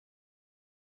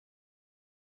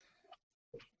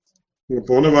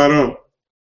போன வாரம்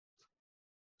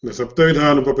இந்த சப்தவிதா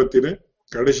அனுபபத்தில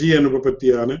கடைசி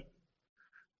அனுபபத்தியான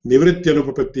நிவிருத்தி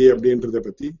அனுபபத்தி அப்படின்றத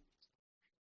பத்தி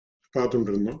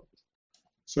பார்த்துட்டு இருந்தோம்.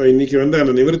 ஸோ இன்னைக்கு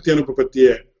அந்த நிவிருத்தி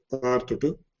அனுபபத்தியை பார்த்துட்டு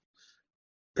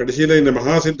கடைசியில இந்த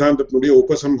மகா சித்தாந்தத்தினுடைய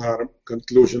உபசம்ஹாரம்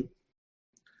கன்க்ளூஷன்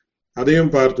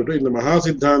அதையும் பார்த்துட்டு இந்த மகா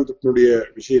சித்தாந்தத்தினுடைய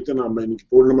விஷயத்தை நாம இன்னைக்கு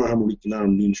பூர்ணமாக முடிக்கலாம்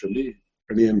அப்படின்னு சொல்லி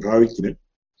நான் பாவிக்கிறேன்.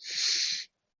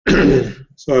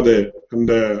 ஸோ அது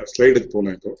அந்த ஸ்லைடுக்கு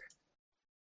போலாம் இப்போ.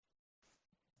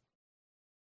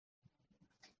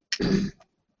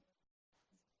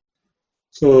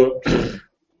 ஸோ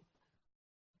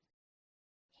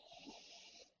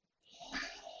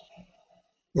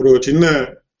ஒரு சின்ன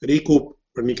ரீகூப்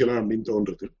பண்ணிக்கலாம் அப்படின்னு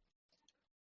தோன்றது.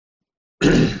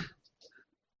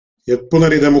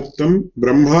 யத்புனரிதமுக்தம்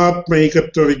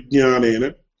பிரம்மாத்மைகத்துவ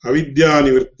விஜானேன அவித்யா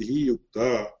நிவர்த்தி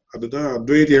யுக்தா. அதுதான்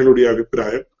அத்வைதிகளுடைய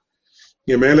அபிப்பிராயம்.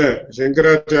 இங்க மேல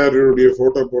சங்கராச்சாரியருடைய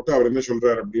போட்டோ போட்டு அவர் என்ன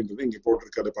சொல்றாரு அப்படின்றது இங்க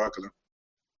போட்டிருக்கு, அதை பார்க்கலாம்.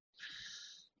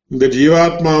 இந்த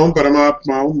ஜீவாத்மாவும்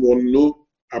பரமாத்மாவும் ஒன்னு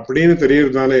அப்படின்னு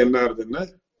தெரியறதுனால என்ன ஆகுதுன்னா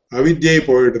அவித்யை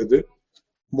போயிடுறது,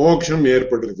 மோட்சம்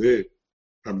ஏற்படுறது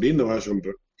அப்படின்னு நான்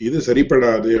சொல்றேன். இது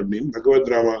சரிப்படாது அப்படின்னு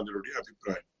பகவத் ராமானுஜருடைய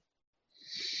அபிப்பிராயம்.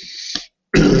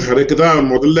 அதுக்குதான்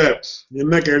அவர் முதல்ல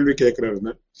என்ன கேள்வி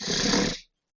கேட்கிறாருன்னு,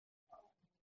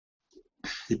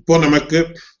 இப்போ நமக்கு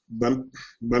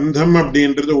பந்தம்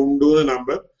அப்படின்றது உண்டுன்னு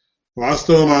நம்ம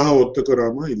வாஸ்தவமாக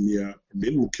ஒத்துக்கிறோமா இல்லையா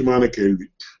அப்படின்னு முக்கியமான கேள்வி.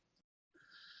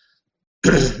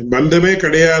 பந்தமே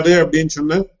கிடையாது அப்படின்னு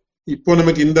சொன்ன இப்போ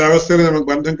நமக்கு இந்த அவஸ்தையில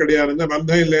நமக்கு பந்தம் கிடையாதுன்னா,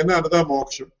 பந்தம் இல்லைன்னா அதுதான்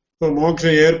மோட்சம். இப்போ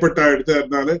மோட்சம் ஏற்பட்டாயிடுத்து,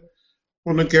 அதனால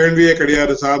ஒன்னும் கேள்வியே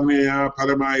கிடையாது, சாதனையா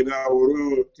பலமா இதா ஒரு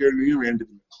கேள்வியும்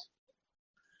வேண்டியது.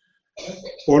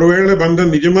 ஒருவேளை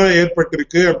பந்தம் நிஜமா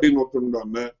ஏற்பட்டிருக்கு அப்படின்னு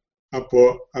ஒத்துண்டோம்னா அப்போ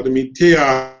அது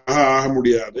மித்தியாக ஆக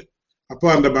முடியாது. அப்போ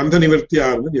அந்த பந்த நிவர்த்தி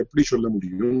ஆகுதுன்னு எப்படி சொல்ல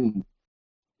முடியும்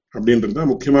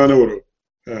அப்படின்றதுதான் முக்கியமான ஒரு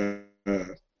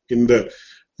இந்த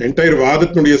என்டையர்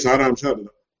வாதத்தினுடைய சாராம்சம்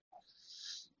அதுதான்.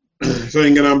 சோ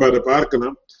இங்க நாம அதை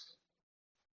பார்க்கலாம்.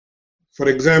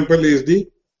 ஃபார் எக்ஸாம்பிள், இஸ் தி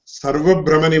சர்வ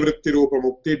பிரம்ம நிவர்த்தி ரூப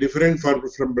முக்தி different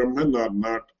from Brahman R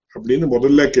not அப்படின்னு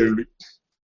முதல்ல கேள்வி.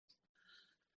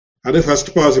 அது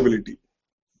ஃபர்ஸ்ட் பாசிபிலிட்டி.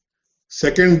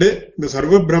 செகண்ட், இந்த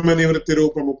சர்வ பிரம்ம நிவர்த்தி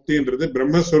ரூப முக்தின்றது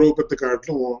பிரம்மஸ்வரூபத்தை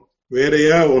காட்டிலும்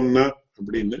வேறையா ஒன்னா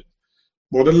அப்படின்னு.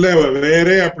 முதல்ல வேற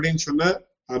அப்படின்னு சொன்னா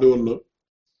அது ஒண்ணு,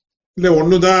 இல்ல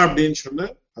ஒண்ணுதான் அப்படின்னு சொன்னா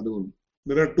அது ஒண்ணு.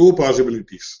 There are two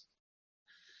possibilities.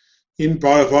 In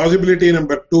possibility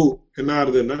number 2 என்ன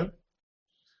ஆகுதுன்னா,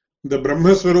 இந்த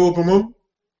பிரம்மஸ்வரூபமும்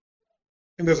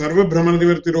இந்த சர்வ பிரம்ம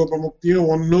நிவர்த்தி ரூப முக்தியும்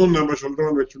ஒன்னும் நம்ம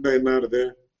சொல்றோம்னு வச்சுட்டா என்ன ஆகுது,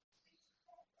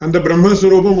 அந்த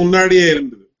பிரம்மஸ்வரூபம் முன்னாடியே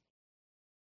இருந்தது.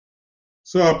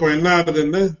 சோ அப்போ என்ன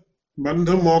ஆகுதுன்னு,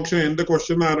 பந்தம் மோட்சம் எந்த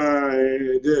கொஸ்டின்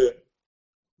இது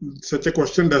such a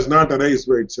question does not arise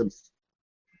by itself.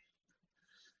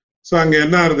 So அங்க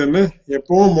என்ன ஆகுதுன்னு,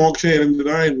 எப்பவும் மோட்சம்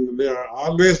இருந்துதான்,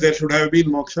 always there should have been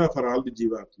moksha for all the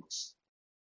jivatmas.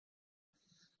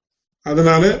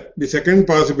 அதனால the second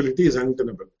possibility is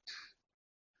untenable.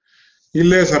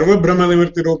 இல்ல சர்வ பிரம்ம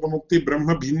நிவர்த்தி ரூப முக்தி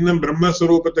பிரம்ம பின்னம்,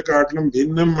 பிரம்மஸ்வரூபத்தை காட்டிலும்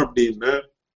பின்னம் அப்படின்னா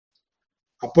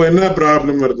அப்போ என்ன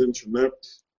ப்ராப்ளம் வருதுன்னு சொன்ன,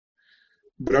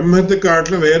 பிரம்மத்தை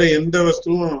காட்டிலும் வேற எந்த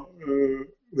வஸ்துவும்,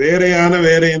 வேற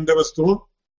எந்த வஸ்துவும்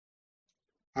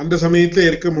அந்த சமயத்துல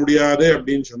இருக்க முடியாது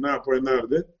அப்படின்னு சொன்னா அப்போ என்ன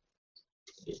ஆகுது,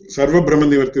 சர்வ பிரம்ம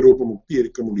நிவர்த்தி ரூப முக்தி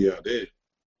இருக்க முடியாது.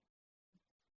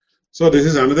 So this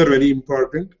is another very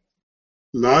important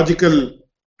logical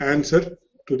answer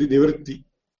to the நிவர்த்தி.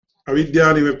 அவித்யா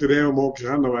நிவர்த்திரேவ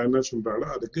மோக்ஷா நம்ம என்ன சொல்றாளோ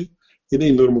அதுக்கு இது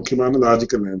இன்னொரு முக்கியமான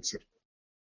லாஜிக்கல் ஆன்சர்.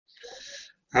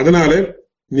 அதனால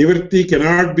நிவர்த்தி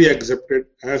cannot be accepted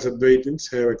as Advaitins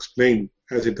have explained,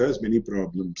 as it has many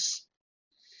problems.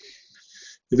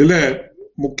 இதுல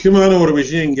முக்கியமான ஒரு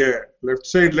விஷயம் இங்க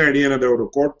லெஃப்ட் சைட்ல அடியானதை ஒரு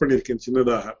கோட் பண்ணிருக்கேன்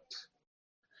சின்னதாக.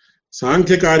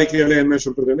 சாங்கிய காரிக்கையில என்ன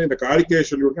சொல்றதுன்னு இந்த காரிக்கையை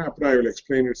சொல்லிவிட்டேன், அப்புறம் I will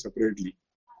explain it separately.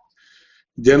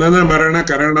 ஜனன மரண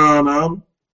கரணானாம்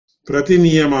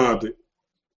பிரதிநியமாத்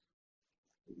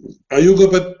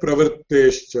அயுகபத்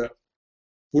பிரவர்த்தேஷ்ச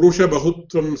புருஷ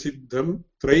பகுத்வம் சித்தம்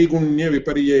திரைகுண்ய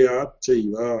விபர்யாத்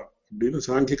செய்வா அப்படின்னு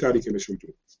சாங்கிய காரிக்கையில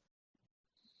சொல்றது.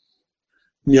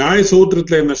 நியாய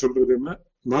சூத்திரத்துல என்ன சொல்றதுன்னா,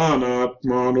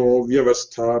 நானாத்மானோ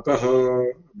வியவஸ்தாதஹ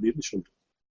அப்படின்னு சொல்றது.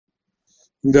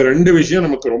 இந்த ரெண்டு விஷயம்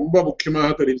நமக்கு ரொம்ப முக்கியமாக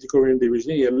தெரிஞ்சுக்க வேண்டிய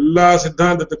விஷயம், எல்லா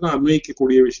சித்தாந்தத்துக்கும்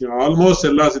அன்வைக்கக்கூடிய விஷயம், ஆல்மோஸ்ட்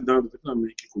எல்லா சித்தாந்தத்துக்கும்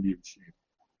அன்வைக்கக்கூடிய விஷயம்.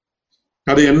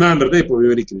 அது என்னன்றதை இப்ப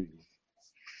விவரிக்கிறேன்.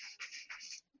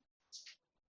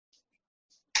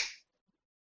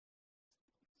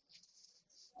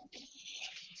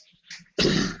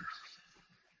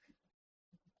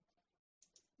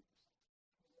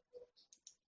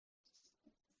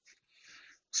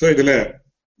 சோ இதுல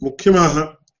முக்கியமாக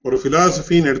ஒரு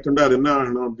பிலாசபின்னு எடுத்துட்டா அது என்ன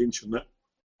ஆகணும் அப்படின்னு சொன்னா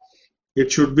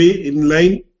it should be in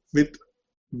line with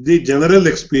the general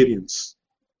experience.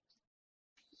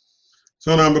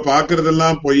 So நாம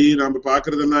பாக்குறதெல்லாம் போய் நாம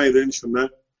பாக்குறதெல்லாம் இதுன்னு சொன்ன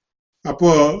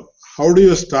அப்போ ஹவு டு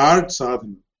யூ ஸ்டார்ட்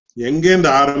சாதனை, எங்கேருந்து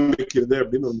ஆரம்பிக்கிறது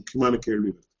அப்படின்னு ஒரு முக்கியமான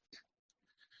கேள்வி.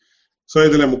 சோ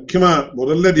இதுல முக்கியமா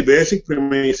முதல்ல தி பேசிக்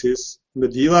பிரிமைஸ் இந்த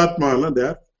ஜீவாத்மாலாம் they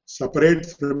are separate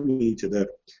from each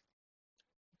other.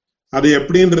 அது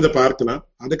எப்படின்றத பார்க்கலாம்.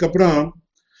 அதுக்கப்புறம்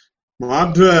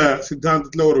மாத்வ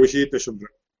சித்தாந்தத்துல ஒரு விஷயத்தை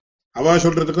சொல்றேன். அவ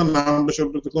சொல்றதுக்கும் நாம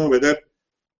சொல்றதுக்கும் weather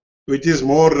which is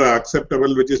more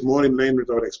acceptable, which is more in line with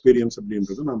our experience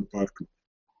அப்படின்றது நாம பார்க்கணும்.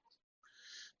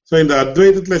 சோ இந்த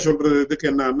அத்வைதத்துல சொல்றதுக்கு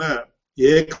என்னன்னா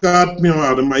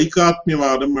ஏகாத்மியவாதம்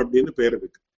ஐகாத்மியவாதம் அப்படின்னு பேர்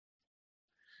இருக்கு.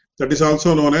 That is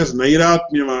also known as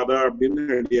நைராத்மியவாதா அப்படின்னு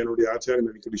என்னுடைய ஆச்சாரியன்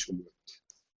அடிக்கடி சொல்லுவார்.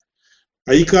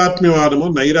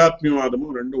 ஐகாத்மியவாதமும்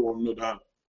நைராத்மியவாதமும் ரெண்டும் ஒண்ணுதான்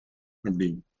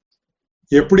அப்படின்னு.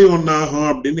 எப்படி ஒன்னாகும்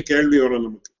அப்படின்னு கேள்வி வரும்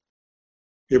நமக்கு.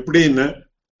 எப்படின்னு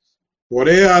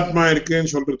ஒரே ஆத்மா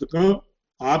இருக்குன்னு சொல்றதுக்கும்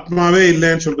ஆத்மாவே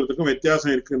இல்லைன்னு சொல்றதுக்கும்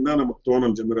வித்தியாசம் இருக்குன்னு தான் நமக்கு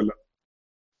தோணும் ஜெனரலா.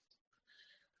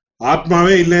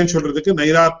 ஆத்மாவே இல்லைன்னு சொல்றதுக்கு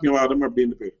நைராத்மியவாதம்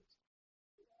அப்படின்னு பேரு.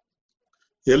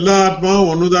 எல்லா ஆத்மாவும்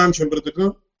ஒண்ணுதான்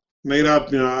சொல்றதுக்கும்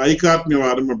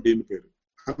ஐகாத்மியவாதம் அப்படின்னு பேரு.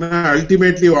 ஆனா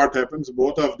ultimately what happens,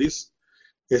 both of this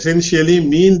essentially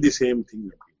mean the same thing.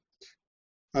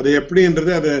 அது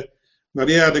எப்படின்றது அது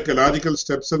நிறைய அதுக்கு லாஜிக்கல்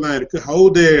ஸ்டெப்ஸ் எல்லாம் இருக்கு. How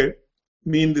they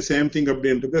mean the same thing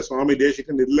அப்படின்றது சுவாமி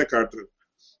தேசிகன் இதுல காட்டுறது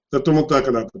தத்துவமுக்தா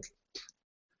கலாபத்தில்.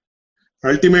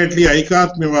 Ultimately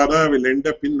ஐகாத்மியவாதா will end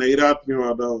up in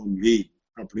நைராத்மியவாதா only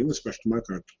அப்படின்னு ஸ்பஷ்டமா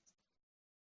காட்டுறது.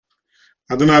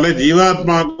 அதனால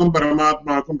ஜீவாத்மாவுக்கும்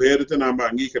பரமாத்மாவுக்கும் பேரத்தை நாம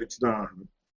அங்கீகரிச்சுதான்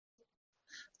ஆகணும்.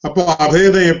 அப்போ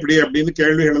அபேதம் எப்படி அப்படின்னு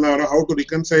கேள்விகள் எல்லாம் வரும். How to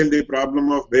reconcile the problem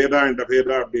of பேதா அண்ட்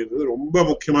அபேதா அப்படின்றது ரொம்ப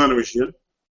முக்கியமான விஷயம்.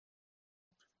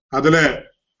 அதுல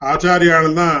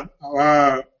ஆச்சாரியால் தான்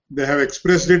they have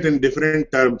expressed it in different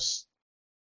terms.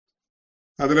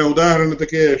 அதுல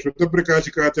உதாரணத்துக்கு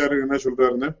ஸ்ருதப்பிரகாசிகாச்சாரியர் என்ன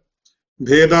சொல்றாருன்னா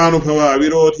பேதானுபவ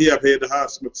அவிரோதி அபேதா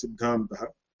அஸ்மத் சித்தாந்தா,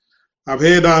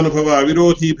 அபேதானுபவ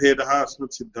அவிரோதி பேதா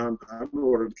அஸ்மத் சித்தாந்தான்னு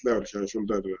ஒரு இடத்துல அவர்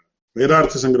சொல்றாரு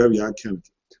வேதார்த்த சங்கிரக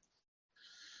வியாக்கியானத்தில்.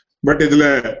 பட் இதுல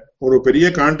ஒரு பெரிய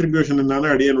கான்ட்ரிபியூஷன்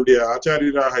என்னன்னா அடியனுடைய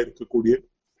ஆச்சாரியராக இருக்கக்கூடிய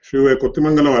ஸ்ரீ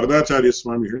கொத்திமங்கலம் வரதாச்சாரிய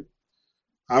சுவாமிகள்,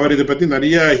 அவர் இதை பத்தி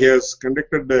நிறைய he has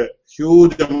conducted a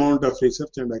huge amount of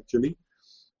research and actually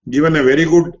given a very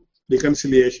good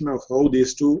reconciliation of how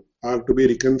these two are to be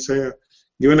reconciled,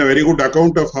 given a very good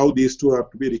account of how these two are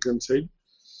to be reconciled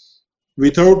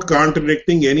without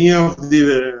contradicting any of the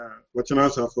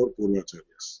vachanas of our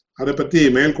purvacharyas. அதை பத்தி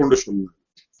மேற்கொண்டு சொன்னார்.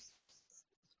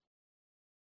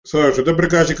 So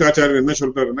ஸ்ருதப்பிரகாசிகாச்சாரியர் என்ன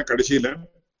சொல்றாருன்னா கடைசியில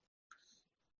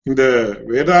இந்த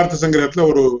வேதார்த்த சங்கிரகத்துல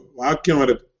ஒரு வாக்கியம்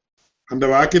வருது. அந்த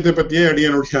வாக்கியத்தை பத்தியே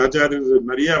அடியனுடைய ஆச்சாரியர்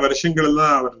நிறைய வருஷங்கள்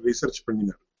எல்லாம் அவர் ரிசர்ச்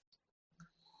பண்ணினார்.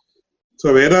 சோ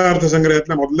வேதார்த்த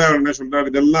சங்கிரகத்துல முதல்ல அவர் என்ன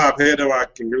சொல்றாரு, இதெல்லாம் அபேத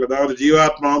வாக்கியங்கள், அதாவது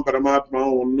ஜீவாத்மாவும்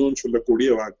பரமாத்மாவும் ஒன்னுன்னு சொல்லக்கூடிய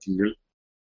வாக்கியங்கள்.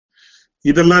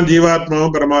 இதெல்லாம்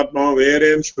ஜீவாத்மாவும் பரமாத்மாவும்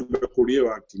வேறேன்னு சொல்லக்கூடிய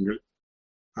வாக்கியங்கள்.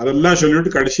 அதெல்லாம்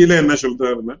சொல்லிட்டு கடைசியில என்ன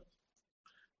சொல்றாருன்னா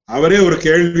அவரே ஒரு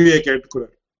கேள்வியை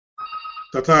கேட்கிறார்.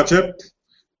 ததாச்ச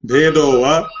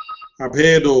பேதோவா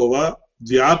அபேதோவா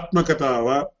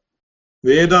தியாத்மகதாவா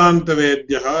வேதாந்த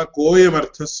வேத்யா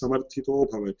கோயமர்த்த சமர்த்திதோ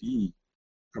பவதி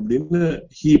அப்படின்னு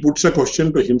he puts a question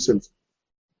to himself.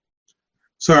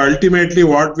 So ultimately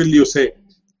what will you say?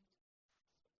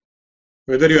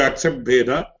 Whether you accept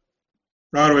bheda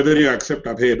or whether you accept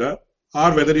abheda or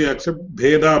whether you accept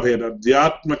bheda bheda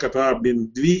dhyatmakata அப்படின்னு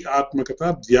த்வி ஆத்மகதா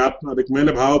தியாத்மா, அதுக்கு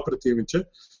மேல பாவ பிரத்தியம் வச்ச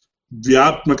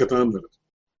தியாத்மகதான் வருது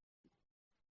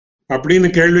அப்படின்னு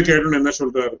கேள்வி கேட்டோன்னு என்ன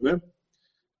சொல்றாருன்னு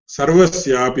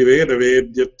சர்வஸ்யாபி வேத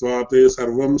வேத்யத்வாத்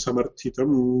சர்வம்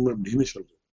சமர்த்திதம் அப்படின்னு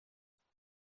சொல்றாரு.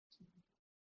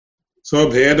 சோ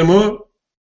பேதமும்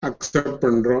அக்செப்ட்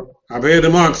பண்றோம்,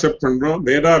 அபேதமும் அக்செப்ட் பண்றோம்,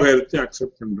 பேதாபேதத்தை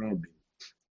அக்செப்ட் பண்றோம் அப்படின்னு.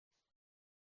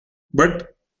 பட்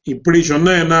இப்படி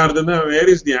சொன்ன என்ன ஆகுதுன்னா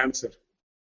வேர் இஸ் தி ஆன்சர்?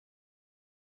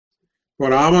 இப்போ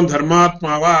ராமன்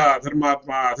தர்மாத்மாவா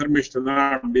அதர்மாத்மா அதர்மிஷ்டனா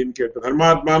அப்படின்னு கேட்டு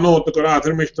தர்மாத்மானும் ஒத்துக்கிறோம்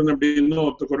அதர்மிஷ்டன் அப்படின்னு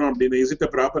ஒத்துக்கிறோம் அப்படின்னு is it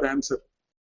a proper answer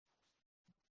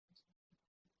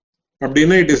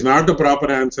அப்படின்னா it is not a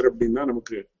proper answer அப்படின்னா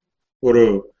நமக்கு ஒரு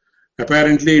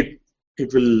apparently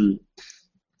it will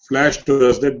flash to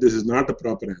us that this is not a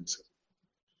proper answer.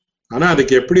 ஆனா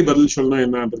அதுக்கு எப்படி பதில் சொல்லணும்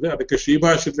என்னன்றது அதுக்கு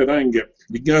ஸ்ரீபாஷ்யத்துல தான் இங்க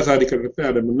ஜிக்ஞாசாதிக்கிறத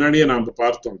அதை முன்னாடியே நாம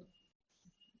பார்த்தோம்.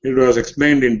 It was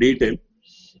explained in detail,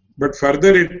 but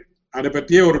further அதை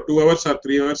பத்தியே ஒரு 2 hours or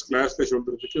 3 hours கிளாஸ்ல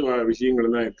சொல்றதுக்கு விஷயங்கள்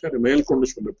எல்லாம் இருக்கு. அது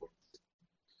மேற்கொண்டு சொல்ல போறோம்.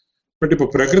 பட் இப்ப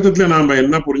பிரகிருதத்துல நாம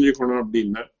என்ன புரிஞ்சுக்கணும்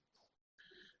அப்படின்னா,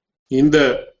 இந்த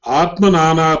ஆத்ம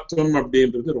நானாத்வம்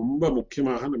அப்படின்றது ரொம்ப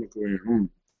முக்கியமாக நமக்கு வேணும்.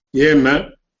 ஏன்னா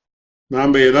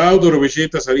நாம ஏதாவது ஒரு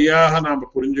விஷயத்த சரியாக நாம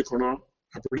புரிஞ்சுக்கணும்,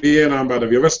 அப்படியே நாம அதை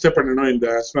விவஸ்தை பண்ணணும். இந்த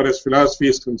as far as philosophy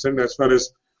is concerned, as far as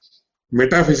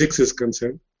metaphysics is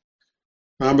concerned,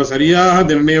 நாம சரியாக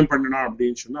நிர்ணயம் பண்ணணும்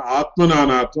அப்படின்னு சொன்னா ஆத்ம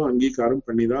நானாத்வம் அங்கீகாரம்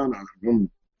பண்ணிதான் ஆகணும்.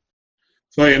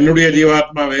 சோ என்னுடைய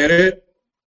ஜீவாத்மா வேற,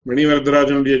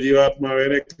 மணிவரதராஜனுடைய ஜீவாத்மா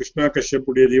வேற, கிருஷ்ணா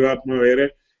கஷ்யப்புடைய ஜீவாத்மா வேற,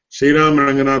 ஸ்ரீராம்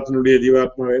ரங்கநாதனுடைய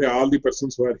ஜீவாத்மா வேற. All the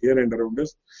persons who are here and around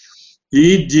us,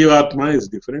 each ஜீவாத்மா is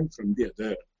different from the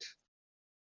other.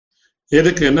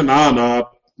 எதுக்கு என்ன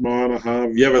நானாத்மானஹ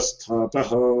வியவஸ்தாதஹ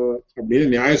அப்படின்னு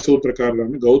நியாய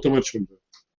சூத்திரக்காரர் கௌதமர் சொல்றார்.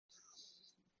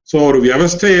 சோ ஒரு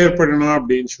வியவஸ்தை ஏற்படணும்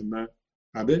அப்படின்னு சொன்னா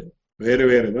அது வேற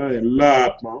வேறதான், எல்லா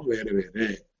ஆத்மாவும் வேற வேற.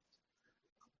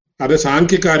 அது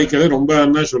சாங்கியக்காரிக்கல ரொம்ப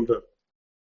என்ன சொல்றார்,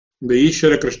 இந்த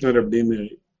ஈஸ்வர கிருஷ்ணர் அப்படின்னு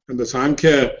அந்த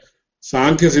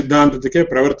சாங்கிய சித்தாந்தத்துக்கே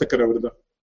பிரவர்த்தகர் அவர் தான்.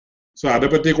 சோ அதை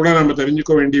பத்தி கூட நம்ம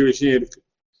தெரிஞ்சுக்க வேண்டிய விஷயம் இருக்கு.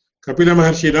 கபில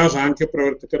மகர்ஷி தான் சாங்கிய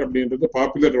பிரவர்த்தகர் அப்படின்றது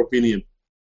பாப்புலர் ஒப்பீனியன்.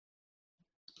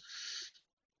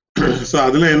 சோ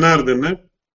அதுல என்ன ஆகுதுன்னா,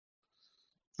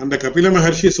 அந்த கபில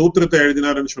மகர்ஷி சூத்திரத்தை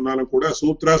எழுதினாருன்னு சொன்னாலும் கூட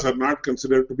Shudras R not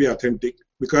considered to be authentic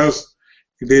because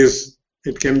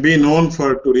it can be known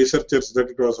to researchers that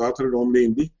it was authored only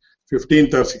in the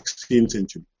 15th or 16th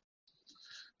century.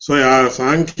 So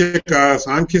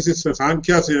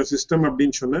Samkhya system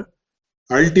அப்படின்னு சொன்ன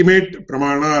ultimate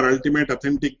pramana or ultimate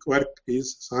authentic work is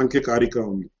சாங்கிய காரிகா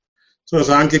only. So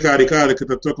சாங்கிய காரிகா, அதுக்கு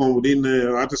தத்துவ கௌமுதின்னு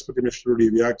வாசஸ்பதி மிஸ்ருடைய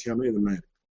வியாக்கியானம் இதெல்லாம் இருக்கு.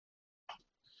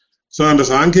 So அந்த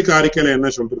சாங்கிய காரிக்கையில என்ன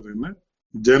சொல்றதுன்னா,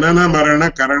 ஜனன மரண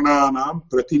கரணானாம்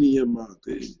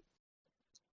பிரதிநியமாது.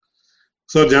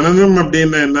 சோ ஜனனம்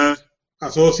அப்படின்னா என்ன,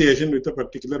 association with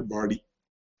particular body.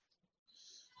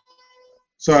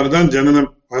 So அதுதான் ஜனனம்.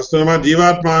 வாஸ்தவமா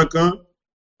ஜீவாத்மாவுக்கும்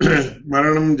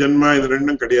மரணம் ஜென்மா இது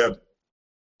ரெண்டும் கிடையாது.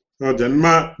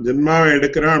 ஜென்மாவை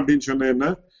எடுக்கிறான் அப்படின்னு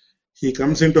சொன்னா he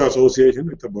comes into association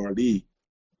with the body.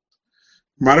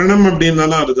 மரணம்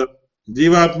அப்படின்னாலும் அதுதான்.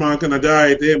 ஜீவாத்மாவுக்கு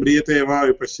நஜாயத்தே மிரியத்தே வா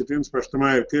விபஷ்யத்தேன்னு ஸ்பஷ்டமா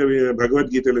இருக்கு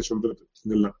பகவத்கீதையில சொல்றது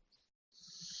இதெல்லாம்.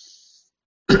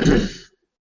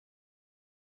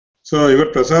 சோ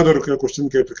இவர் பிரசாத் ஒரு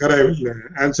கொஸ்டின் கேட்டிருக்காரு. I will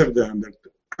answer that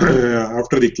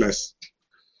after the class.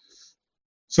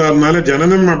 So அதனால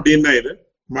ஜனனம் அப்படின்னா இது.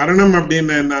 மரணம்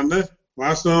அப்படின்னா என்னன்னா,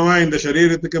 வாஸ்தவமா இந்த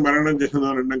சரீரத்துக்கு மரணம்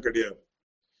ஜனனம் ரெண்டும் கிடையாது.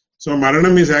 சோ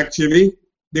மரணம் is actually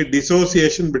the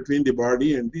dissociation between the body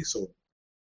and the soul.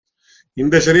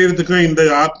 இந்த சரீரத்துக்கும் இந்த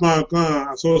ஆத்மாவுக்கும்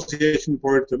அசோசியேஷன்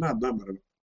போயிடுச்சுன்னா அதுதான் மரணம்.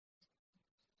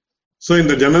 சோ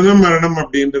இந்த ஜனனம் மரணம்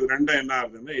அப்படின்றது ரெண்டும் என்ன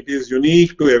ஆகுதுன்னா, it is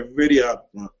unique to every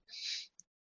ஆத்மா.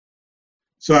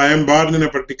 So I am born in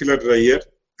a particular year,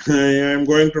 I am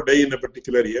going to die in a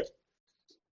particular year,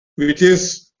 which is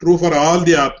true for all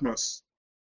the atmas.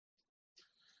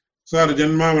 So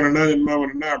ஜென்மா மரணா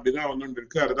அப்படிதான் ஒன்று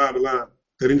இருக்கு. அதெல்லாம்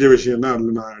தெரிஞ்ச விஷயம் தான்.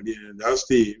 அதுல நான்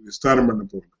ஜாஸ்தி விஸ்தாரம் பண்ண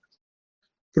போறேன்.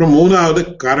 அப்புறம் மூணாவது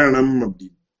கரணம்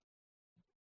அப்படின்னு.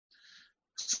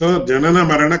 சோ ஜனன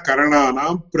மரண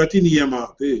கரணானாம்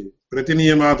பிரதிநியமாது.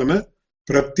 பிரதிநியமாதுன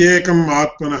பிரத்யேகம்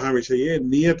ஆத்மனஹ விஷயே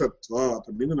நியதத்வாத்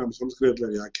அப்படின்னு நம்ம சம்ஸ்கிருதத்துல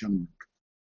வியாக்கியானம் பண்றோம்.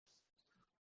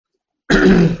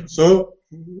 So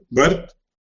birth,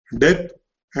 death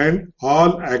and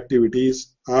all activities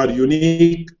are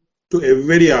unique to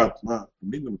every atma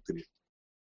அப்படின்னு நமக்கு தெரியும்.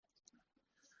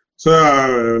 சோ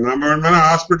நம்ம வேணா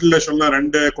ஹாஸ்பிட்டல்ல சொல்லலாம்,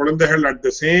 ரெண்டு குழந்தைகள் at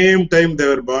the same time they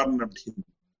were born அப்படின்னு.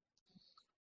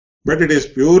 But it is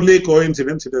purely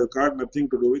coincidence. It has got nothing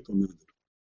to do with one another.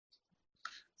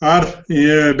 Or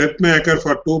death may occur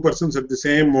for two persons at the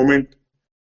same moment.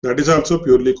 That is also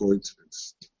purely coincidence.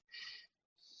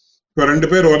 இப்போ ரெண்டு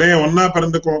பேர் ஒன்னா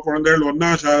பிறந்த குழந்தைகள் ஒன்னா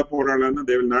சாக போறாங்கன்னா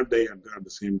they will not die at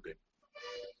the same time.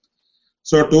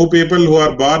 So two people who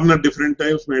are born at different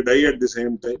times may die at the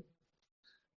same time.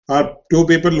 Or two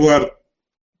people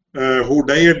who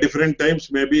die at different times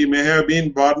may have been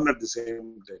born at the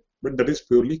same time. But that is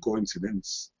purely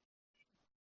coincidence.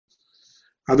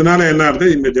 அதனால என்ன ஆகுது,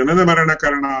 இந்த ஜனன மரண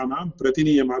கரணானாம்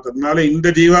பிரதிநியமாத். அதனால இந்த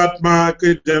ஜீவாத்மாவுக்கு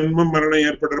ஜென்மம் மரணம்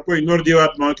ஏற்படுறப்போ இன்னொரு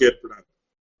ஜீவாத்மாவுக்கு ஏற்படாது,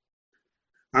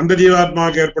 அந்த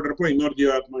ஜீவாத்மாவுக்கு ஏற்படுறப்போ இன்னொரு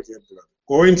ஜீவாத்மாவுக்கு ஏற்படாது.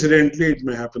 Coincidentally it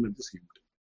may happen at the same time.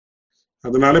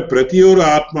 அதனால பிரதியொரு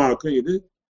ஆத்மாவுக்கும் இது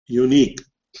யூனிக்.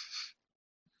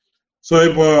 So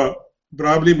இப்போ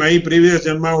probably my previous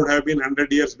janma would have been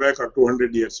 100 years back or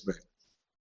 200 years back.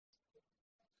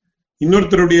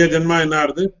 இன்னொருத்தருடைய ஜென்மா என்ன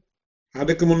ஆகுது,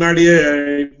 அதுக்கு முன்னாடியே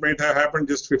it might have happened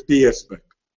just 50 years back.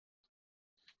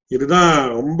 இதுதான்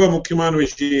ரொம்ப முக்கியமான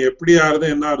விஷயம். எப்படி ஆகுது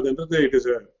என்ன ஆகுதுன்றது இட் இஸ்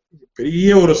பெரிய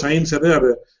ஒரு சயின்ஸ்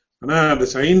அது. ஆனா அந்த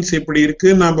சயின்ஸ் இப்படி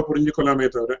இருக்குன்னு நாம புரிஞ்சுக்கலாமே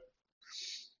தவிர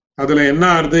அதுல என்ன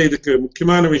ஆறுது, இதுக்கு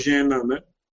முக்கியமான விஷயம் என்னன்னு,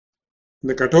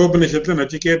 இந்த கட்டோபனிஷத்துல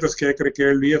நச்சிகேதஸ் கேட்கிற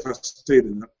கேள்வியே ஃபர்ஸ்ட்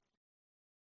இதுதான்.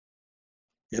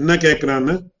 என்ன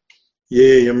கேட்கிறான்னு,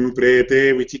 ஏயம் பிரேதே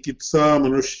விசிகித்சா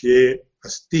மனுஷ்யே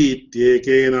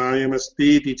அஸ்தீத்யேகே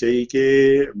நாயமஸ்தீதி சைகே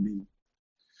அப்படின்னு.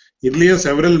 இதுலயும்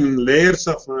செவரல் லேயர்ஸ்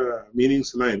ஆஃப்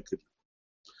மீனிங்ஸ் எல்லாம் இருக்கு.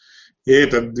 ஏ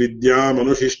தத்வித்யா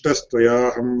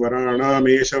மனுஷிஷ்டஸ்த்வயாஹம்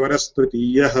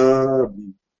வராணாமேஷவரஸ்திருதீயஹ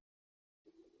அப்படின்னு.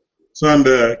 சோ அந்த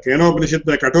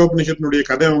கட்டோபனிஷத்தினுடைய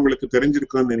கதை உங்களுக்கு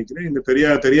தெரிஞ்சிருக்கும்னு நினைக்கிறேன். இந்த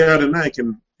தெரியாதுன்னா I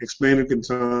can explain it in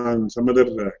some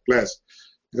other class,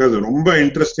 because ரொம்ப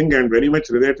interesting and very much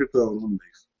related to our own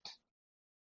life.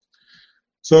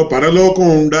 So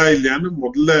பரலோகம் உண்டா இல்லையான்னு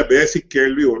முதல்ல பேசிக்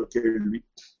கேள்வி ஒரு கேள்வி.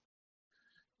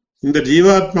 இந்த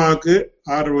ஜீவாத்மாவுக்கு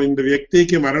இந்த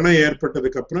வியக்திக்கு மரணம்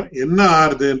ஏற்பட்டதுக்கு அப்புறம் என்ன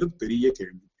ஆறுதுன்றது பெரிய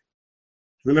கேள்வி.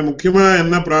 இதுல முக்கியமா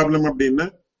என்ன ப்ராப்ளம் அப்படின்னா,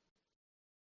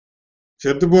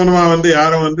 செத்து போனவா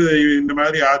யாரும் இந்த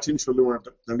மாதிரி ஆச்சுன்னு சொல்ல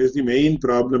மாட்டேன். That is the main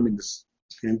problem in this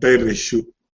entire issue.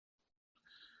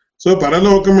 So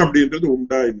பரலோகம் அப்படின்றது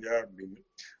உண்டா இல்லையா அப்படின்னு,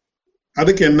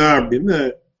 அதுக்கு என்ன அப்படின்னு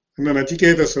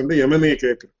நச்சிகேதஸ் யமனே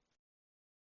கேட்கிற.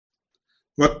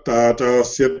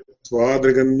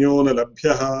 வக்தாச்சாஸ்யத்வாத்ருகன்யோ ந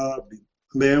லப்யஹ அப்படின்னு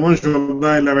அந்த யமன்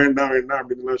சொல்றான், இல்ல வேண்டாம் வேண்டாம்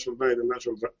அப்படின்னு சொல்றான், இதெல்லாம்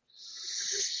சொல்றான்.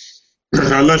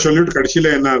 அதெல்லாம் சொல்லிட்டு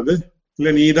கடைசியில என்ன ஆகுது, இல்ல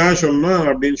நீதான் சொல்லணும்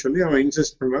அப்படின்னு சொல்லி அவன்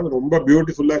இன்சிஸ்ட் பண்றான். ரொம்ப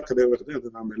பியூட்டிஃபுல்லா கதை வருது, அது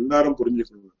நாம எல்லாரும்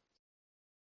புரிஞ்சுக்கணும்.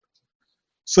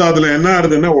 சோ அதுல என்ன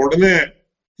ஆகுதுன்னா, உடனே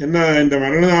என்ன இந்த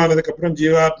மரணம் ஆனதுக்கு அப்புறம்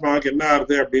ஜீவாத்மாவுக்கு என்ன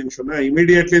ஆகுது அப்படின்னு சொன்னா,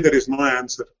 immediately there is no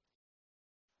answer.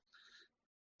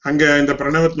 அங்க இந்த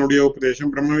பிரணவத்தினுடைய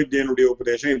உபதேசம், பிரம்ம வித்யனுடைய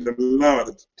உபதேசம் இதெல்லாம்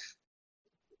வருது.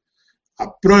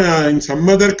 அப்புறம் in some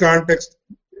other context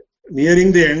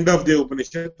nearing the end of the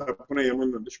Upanishad அப்புறம்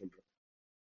யமன் சொல்றான்.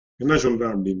 என்ன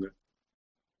சொல்றான் அப்படின்னு,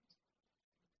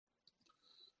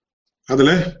 அதுல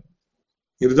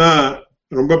இதுதான்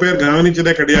ரொம்ப பேர்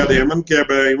கவனிச்சதே கிடையாது. யமன்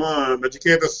இவன்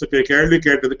நச்சிகேதஸுக்கு கேள்வி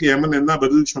கேட்டதுக்கு யமன் என்ன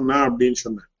பதில் சொன்னா அப்படின்னு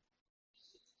சொன்ன.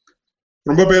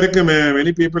 ரொம்ப பேருக்கு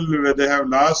many people they have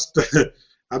lost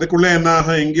அதுக்குள்ள என்ன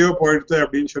ஆகும், எங்கேயோ போயிடுது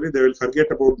அப்படின்னு சொல்லி they will forget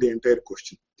about the entire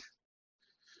question.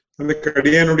 அந்த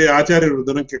கடியனுடைய ஆச்சாரியர் ஒரு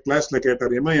தினம் கிளாஸ்ல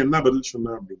கேட்டார், ஏமா என்ன பதில்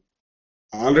சொன்னா அப்படின்னு.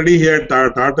 Already he had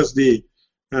taught us the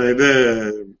இது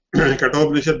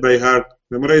கட்டோபனிஷத் பை ஹார்ட்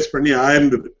மெமரைஸ் பண்ணி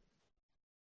ஆயிருந்தது.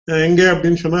 எங்க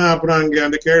அப்படின்னு சொன்னா, அப்புறம் அங்க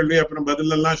அந்த கேள்வி அப்புறம்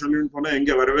பதில் எல்லாம் சொல்லிட்டு போனா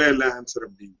எங்க வரவே இல்லை ஆன்சர்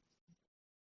அப்படின்னு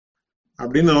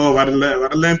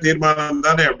வரலன்னு தீர்மானம்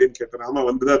தானே அப்படின்னு கேட்டார். ஆமா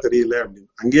வந்துதான் தெரியல அப்படின்னு.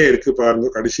 அங்கேயே இருக்கு பாருங்க,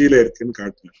 கடைசியில இருக்குன்னு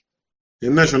காட்டினார்.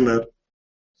 என்ன சொன்னார்,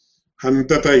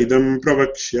 ஹந்தத இதம்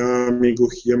பிரவக்ஷ்யாமி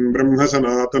குஹ்யம் பிரம்ம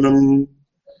சனாதனம்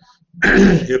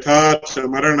யதாச்ச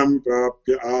மரணம்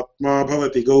பிராப்ய ஆத்மா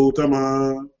பவதி கௌதமா.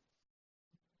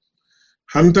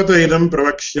 ஹந்தத இதம்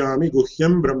பிரவக்ஷ்யாமி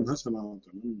குஹ்யம் பிரம்ம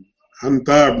சனாதனம். ஹந்த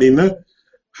அப்படின்னு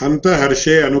ஹந்த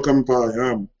ஹர்ஷே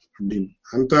அனுகம்பாயாம் அப்படின்னு.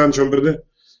 ஹந்தான்னு சொல்றது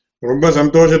ரொம்ப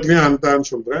சந்தோஷத்துலயும் ஹந்தான்னு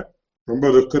சொல்ற, ரொம்ப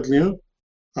துக்கத்திலையும்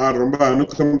ரொம்ப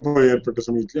அனுகம்பம் ஏற்பட்ட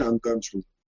சமயத்திலயும் ஹந்தான்னு சொல்ற.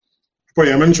 அப்போ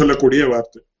யமன் சொல்லக்கூடிய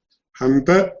வார்த்தை ஹந்த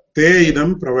தே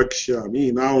இதம் பிரவக்ஷ்யாமி,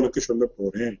 நான் உனக்கு சொல்ல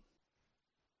போறேன்.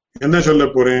 என்ன சொல்ல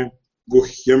போறேன்,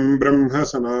 குஹ்யம் பிரம்ம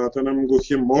சனாதனம்.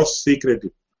 குஹ்யம் மோஸ்ட்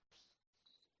சீக்ரெட்டிவ்,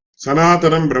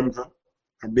 சனாதனம் பிரம்ம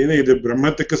அப்படின்னு இது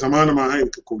பிரம்மத்துக்கு சமானமாக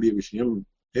இருக்கக்கூடிய விஷயம்.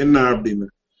 என்ன அப்படின்னு,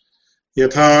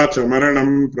 யதாச்ச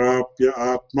மரணம் பிராப்ய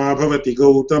ஆத்மா பவதி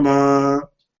கௌதமா.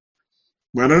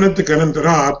 மரணத்துக்கு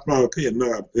அனந்தரம் ஆத்மாவுக்கு என்ன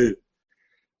ஆகுது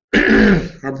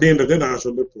அப்படின்றத நான்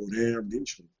சொல்ல போறேன் அப்படின்னு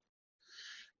சொல்றேன்.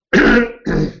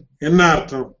 என்ன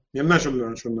அர்த்தம், என்ன சொன்ன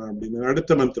அப்படின்னு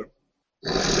அடுத்த மந்திரம்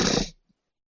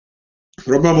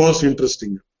ரொம்ப மோஸ்ட்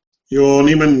இன்ட்ரெஸ்டிங்.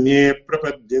 யோனி மன்யே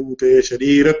பிரபத்யந்தே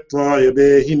ஷரீரத்வாய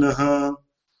தேஹினஹ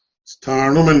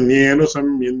ஸ்தாணுமன்யேனு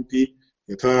சம்யந்தி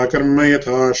யதா கர்ம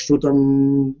யதா ஸ்ருதம்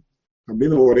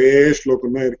அப்படின்னு ஒரே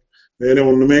ஸ்லோகம் தான் இருக்கு, வேற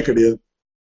ஒண்ணுமே கிடையாது.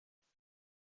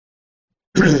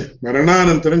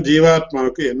 மரணானந்தரம்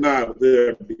ஜீவாத்மாவுக்கு என்ன ஆகுது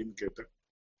அப்படின்னு கேட்ட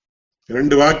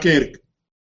ரெண்டு வாக்கியம் இருக்கு.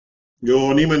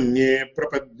 யோனி மன்யே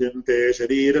பிரபத்யந்தே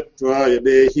ஷரீரத்வாய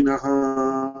தேஹினஹ.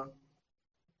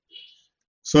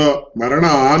 சோ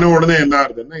மரணம் ஆன உடனே என்ன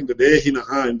ஆகுதுன்னா, இந்த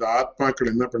தேஹினஹா இந்த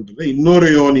ஆத்மாக்கள் என்ன பண்றது, இன்னொரு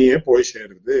யோனியே போய்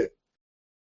சேருது.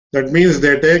 That means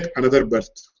they take another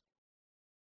birth.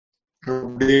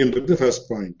 அப்படின்றது ஃபர்ஸ்ட்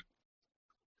பாயிண்ட்.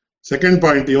 செகண்ட்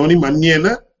பாயிண்ட், யோனி மன்யேன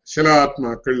சில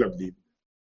ஆத்மாக்கள் அப்படின்னு.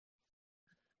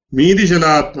 மீதி சில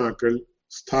ஆத்மாக்கள்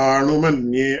ஸ்தாணு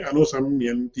மன்யே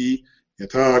அனுசம்யந்தி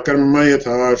யதா கர்ம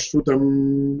யதா ஸ்ருதம்.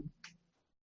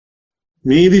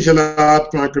 மீதி சில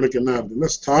ஆத்மாக்களுக்கு என்ன ஆகுதுன்னா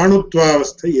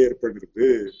ஸ்தாணுத்வாவஸ்தை ஏற்படுறது.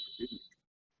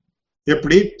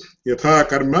 எப்படி, யதா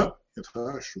கர்ம யதா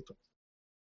ஸ்ருதம்.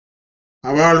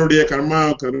 அவளுடைய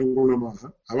கர்மாவுக்கு அனுகுணமாக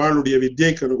அவளுடைய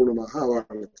வித்யைக்கு அனுகுணமாக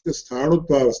அவளுக்கு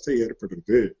ஸ்தானுத்வாவஸ்தை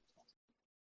ஏற்படுறது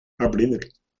அப்படின்னு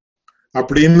இருக்கு.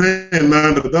 அப்படின்னு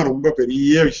என்னன்றதுதான் ரொம்ப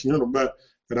பெரிய விஷயம், ரொம்ப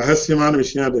ரகசியமான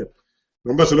விஷயம். அது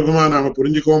ரொம்ப சுலபமா நாம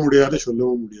புரிஞ்சுக்கவும் முடியாது,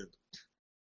 சொல்லவும் முடியாது.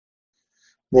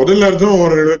 முதல் அர்த்தம்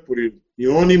ஓரளவுக்கு புரியுது.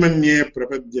 யோனிமன்யே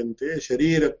பிரபத்யந்தே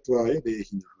ஷரீரத்வாய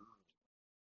தேகினா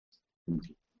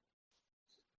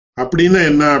அப்படின்னா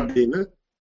என்ன அப்படின்னு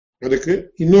அதுக்கு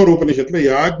இன்னொரு உபநிஷத்துல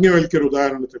யாஜ்ஞவல்கியர்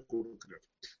உதாரணத்தை கொடுக்கிறார்.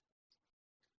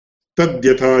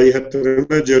 தத்யதா இஹ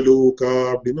திருணஜலூகா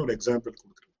அப்படின்னு ஒரு எக்ஸாம்பிள்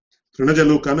கொடுக்கிறார்.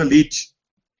 திருணஜலூக்கான லீச்,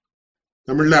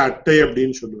 தமிழ்ல அட்டை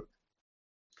அப்படின்னு சொல்லுவார்.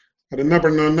 அது என்ன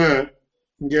பண்ணோம்னா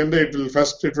இங்க இருந்து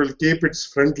it will keep its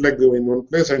front leg in one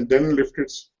place and then lift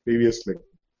its previous leg.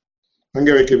 அங்க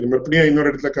வைக்கிறது, மறுபடியும் இன்னொரு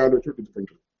இடத்துல கால் வச்சு இது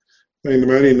பண்றது. இந்த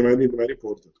மாதிரி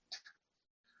போறது.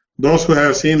 Those who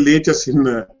have seen leeches in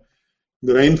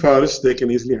the rainforest, they can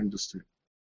easily understand.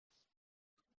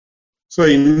 So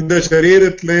இந்த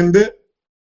சரீரத்துல இருந்து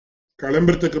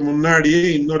கிளம்புறதுக்கு முன்னாடியே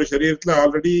இன்னொரு சரீரத்துல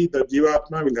ஆல்ரெடி the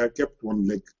ஜீவாத்மா will have kept one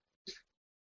leg.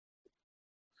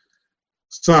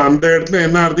 So அந்த இடத்துல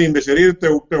என்ன ஆறுது, இந்த சரீரத்தை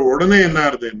விட்ட உடனே என்ன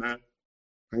ஆறுதுன்னா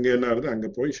அங்க என்ன ஆறுது, அங்க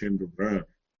போய் சேர்ந்துடுறேன்.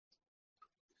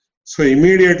 So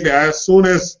immediately as soon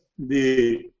as the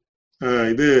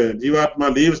இது ஜீவாத்மா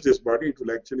leaves this body, it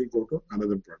will actually go to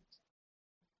another body.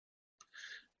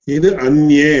 இது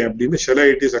அன்யே அப்படின்னு சில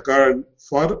it is occurred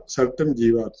for certain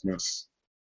ஜீவாத்மாஸ்.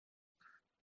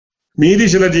 மீதி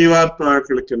சில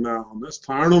ஜீவாத்மாக்களுக்கு என்ன ஆகும்னா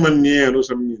ஸ்தானுமன்யே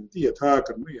அனுசம்யந்தி யதா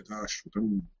கர்ம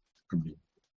யதாஸ்ருதம் அப்படின்னு.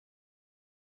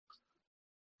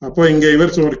 அப்போ இங்க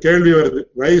இவர் ஒரு கேள்வி வருது,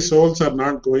 why souls are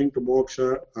not going to moksha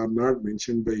are not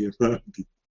mentioned by Yama.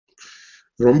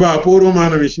 ரொம்ப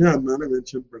அபூர்வமான விஷயம், அதனால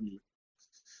மென்ஷன் பண்ணல.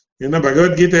 ஏன்னா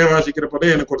பகவத்கீதையை வாசிக்கிறப்பதே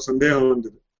எனக்கு ஒரு சந்தேகம்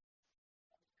வந்தது.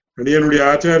 அடியனுடைய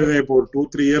ஆச்சாரியனை இப்போ ஒரு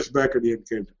 2-3 years பேக் அடியன்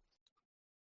கேட்டேன்.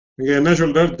 இங்க என்ன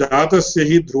சொல்றார்,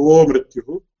 ஜாதஸ்யஹி த்ருவோ மிருத்யு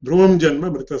த்ருவம் ஜன்ம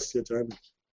மிருதஸ்ய ச.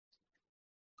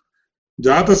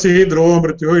 ஜாதஸ்யஹி த்ருவோ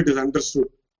மிருத்யு, it is understood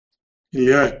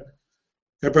இல்லையா?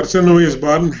 A person who is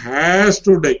born has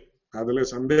to die. அதுல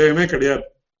சந்தேகமே கிடையாது.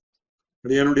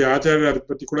 அடியனுடைய ஆச்சாரியர் அதை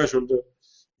பத்தி கூட சொல்றார்,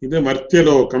 இது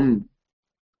மர்த்தியலோகம்.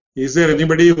 Is there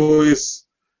anybody who is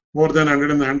more than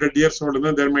 100 years old?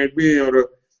 There might be, or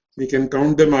we can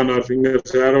count them on our fingers.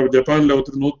 யாரோ ஜப்பான்ல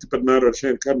 116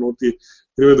 வருஷம் இருக்கார்,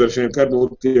 120 வருஷம் இருக்கார்,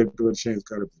 108 வருஷம்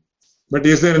இருக்கார். But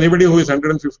is there anybody who is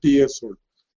 150 years old?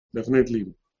 Definitely.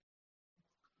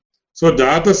 So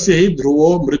jatasyahi dhruvo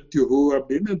mrityuhu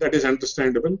abdina, that is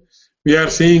understandable. We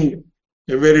are seeing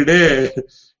every day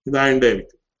இதாண்டே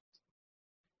இருக்கு.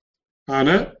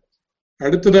 ஆனா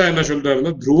அடுத்ததா என்ன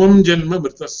சொல்றாருன்னா dhruvam janma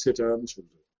mritasya cha ன்னு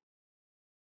சொல்றாரு.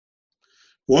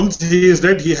 Once he is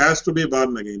dead, he has to be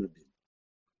born again.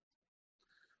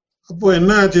 அப்போ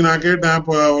என்ன ஆச்சு, நான் கேட்டேன்,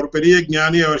 அப்போ ஒரு பெரிய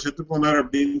ஞானி அவர் செத்து போனார்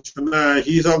அப்படின்னு சொன்னா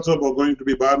he is also going to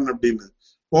be born அப்படின்னு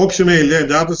மோட்சமே இல்லையா?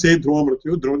 ஜாதஸ்யை த்ருவம்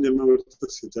மிருத்யு த்ருவம் ஜன்ம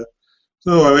மிருதஸ்ய ச.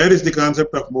 So where is the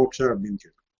concept of moksha அப்படின்னு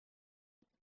கேட்டேன்.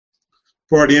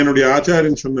 இப்போ அடியனுடைய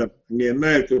ஆச்சாரியன் சொன்னார், அங்க என்ன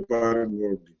இருக்கு பாருங்க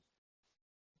அப்படின்னு.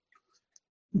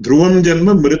 த்ருவம்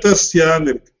ஜன்ம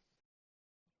மிருதஸ்யான்னு இருக்கு.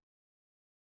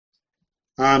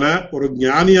 ஆனா ஒரு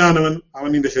ஞானியானவன்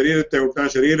அவன் இந்த சரீரத்தை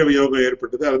விட்டான், சரீர வியோகம்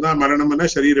ஏற்பட்டது, அதுதான் மரணம்னா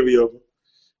சரீர வியோகம்.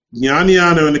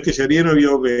 ஞானியானவனுக்கு சரீர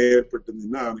வியோகம்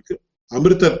ஏற்பட்டதுன்னா அவனுக்கு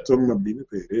அமிர்தத்துவம் அப்படின்னு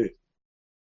பேரு.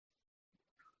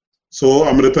 சோ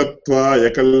அமிர்தத்வாய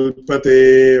கல்பதே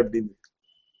அப்படின்னு.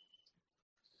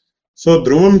 சோ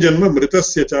த்ருவம் ஜன்ம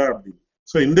மிருதஸ்ய ச அப்படின்னு.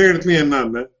 சோ இந்த இடத்துலயும்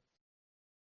என்னன்னா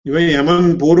இவன் யமன்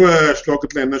பூர்வ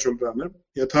ஸ்லோகத்துல என்ன சொல்றான்னு,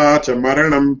 யதாச்ச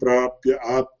மரணம் பிராப்ய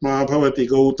ஆத்மா பவதி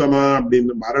கௌதமா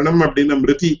அப்படின்னு. மரணம் அப்படின்னா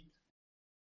மிருதி.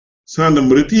 சோ அந்த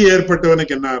மிருதி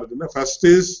ஏற்பட்டவனுக்கு என்ன ஆகுதுன்னா, first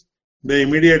is they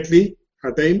immediately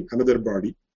attain another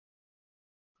body,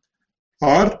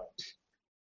 or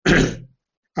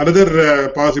another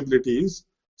possibility is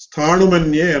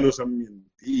sthanumanye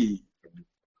anusamyanti.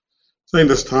 So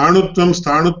இந்த ஸ்தானுத்வம்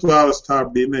ஸ்தானுத்வாவஸ்தா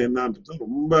அப்படின்னு என்னன்றது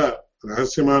ரொம்ப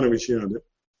ரகசியமான விஷயம். அது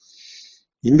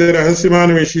இந்த ரகசியமான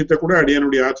விஷயத்த கூட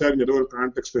அடியனுடைய ஆச்சாரியன் ஏதோ ஒரு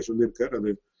கான்டெக்ட்ல சொல்லியிருக்கார். அது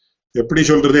எப்படி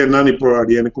சொல்றது என்னன்னு இப்போ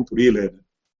அடியனுக்கும் புரியல.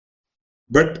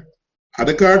 பட்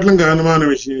அதை காட்டிலும் கவனமான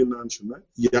விஷயம் என்னன்னு சொன்னா,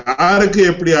 யாருக்கு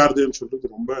எப்படி ஆறுதுன்னு சொல்றது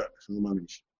ரொம்ப சுகமான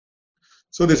விஷயம்.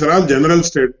 So these are all general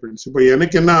statements. இப்போ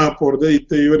எனக்கு என்ன ஆக போறது,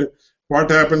 இவர் what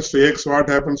happens to X, what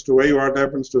happens to Y, what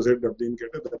happens to Z அப்படின்னு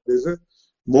கேட்டா, that is a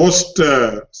most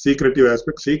secretive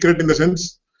aspect. Secret in the sense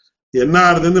என்ன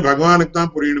ஆறுதுன்னு பகவானுக்கு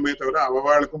தான் புரியணுமே தவிர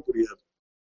அவளுக்கும் புரியாது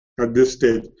at this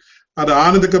stage. அது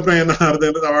ஆனதுக்கு அப்புறம் என்ன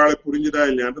ஆறுதுன்றது அவளுக்கு புரிஞ்சுதா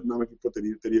இல்லையான்றது நமக்கு இப்போ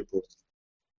தெரிய போகுது.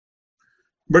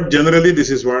 But generally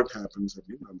this is what happens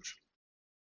அப்படின்னு நம்ம சொல்றோம்.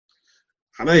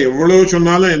 ஆனா எவ்வளவு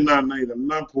சொன்னாலும் என்ன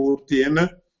இதெல்லாம் பூர்த்தி என்ன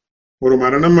ஒரு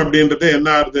மரணம் அப்படின்றது என்ன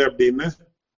ஆறுது அப்படின்னு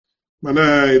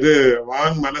இது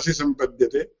வாங் மனசி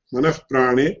சம்பத்தியதே மனப்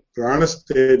பிராணே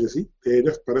பிராணஸ்தேஜசி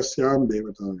தேஜ பரஸ்யாம்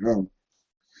தேவதாயாம்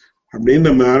அப்படின்னு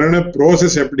மரண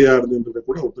ப்ரோசஸ் எப்படி ஆறுதுன்றத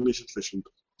கூட உபநிஷத்துல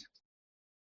சொல்றது.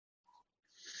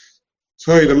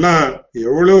 சோ இதெல்லாம்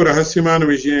எவ்வளவு ரகசியமான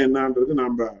விஷயம் என்னன்றது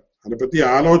நாம அதை பத்தி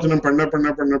ஆலோசனை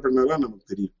பண்ணதான் நமக்கு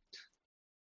தெரியும்.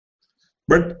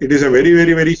 But it is a very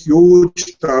very very huge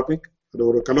topic. அது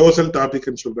ஒரு கலோசல்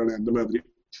டாபிக்னு சொல்றாங்க. அந்த மாதிரி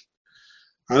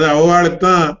அது அவளுக்கு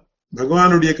தான்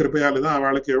பகவானுடைய கிருப்பையாலதான்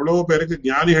அவளுக்கு எவ்வளவு பேருக்கு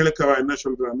ஞானிகளுக்கு அவ என்ன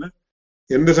சொல்றான்னு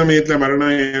எந்த சமயத்துல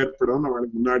மரணம் ஏற்படும்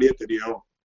அவளுக்கு முன்னாடியே தெரியும்.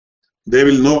 They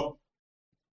will know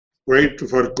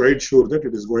quite sure that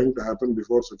it is going to happen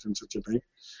before such and such a time.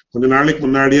 கொஞ்ச நாளைக்கு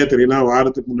முன்னாடியே தெரியலாம்,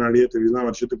 வாரத்துக்கு முன்னாடியே தெரியலாம்,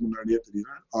 வருஷத்துக்கு முன்னாடியே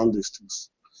தெரியலாம். ஆல் தீஸ் திங்ஸ்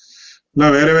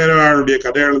நான் வேற வேற ஆளுடைய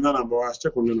கதைகள் தான் நம்ம வாசிச்சா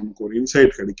கொஞ்சம் நமக்கு ஒரு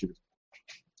இன்சைட் கிடைக்குது.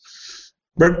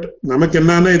 பட் நமக்கு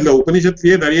என்னன்னா இதுல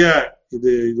உபனிஷத்துலயே நிறைய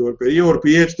இது ஒரு பெரிய ஒரு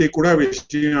PhD கூட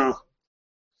விஷயம்.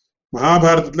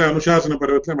 மகாபாரதத்துல அனுசாசன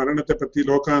பருவத்துல மரணத்தை பத்தி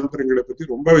லோகாந்தரங்களை பத்தி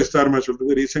ரொம்ப விஸ்தாரமா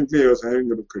சொல்றது. ரீசென்ட்லி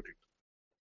விவசாயங்களுக்கு கேட்டு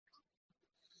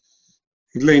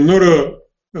இதுல இன்னொரு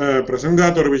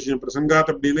பிரசங்காத் ஒரு விஷயம்.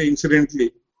 பிரசங்காத் அப்படின்னா இன்சிடென்ட்லி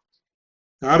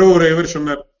யாரோ ஒரு இவர்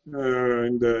சொன்னார்,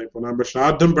 இந்த இப்போ நம்ம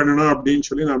ஸ்ராத்தம் பண்ணணும் அப்படின்னு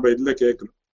சொல்லி நம்ம இதுல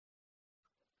கேட்கணும்.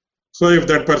 So if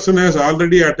that person has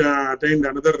already attained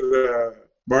another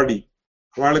body,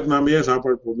 அவளுக்கு நாம ஏன்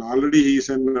சாப்பாடு போடணும்? Already he is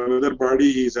in another body,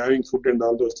 he is having food and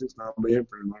all those things. நாம ஏன்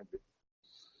பண்ணணும் அப்படி?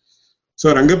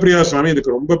 ஸோ ரங்கப்பிரியா சுவாமி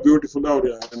இதுக்கு ரொம்ப பியூட்டிஃபுல்லா ஒரு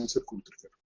ஆன்சர்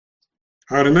கொடுத்திருக்காரு.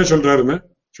 அவர் என்ன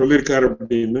சொல்லியிருக்காரு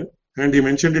அப்படின்னு, and he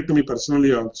mentioned it to me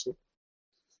personally also.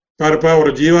 பாருப்பா,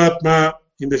 ஒரு ஜீவாத்மா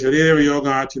இந்த சரீர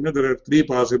வியோகம் ஆச்சுன்னா there are 3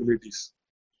 possibilities.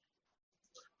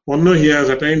 One, he has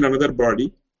attained another body.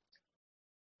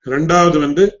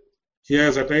 ரெண்டாவது he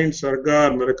has attained sarga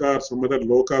or naraka or some other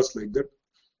lokas like that.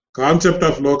 Concept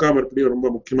of loka மறுபடியும் ரொம்ப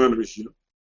முக்கியமான விஷயம்.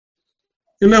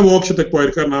 இல்ல மோட்சத்துக்கு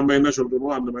போயிருக்கார், நாம என்ன சொல்றோமோ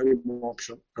அந்த மாதிரி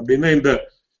மோட்சம் அப்படின்னா இந்த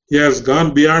he has gone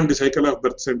beyond the cycle of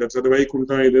births and deaths. அது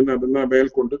வைகுண்டம் இதுன்னு அதெல்லாம்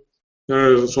மேல் கொண்டு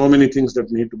so many things that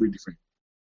need to be defined.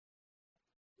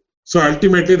 So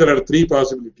ultimately there are 3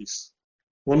 possibilities.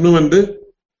 One,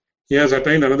 he has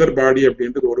attained another body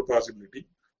அப்படின்றது ஒரு possibility.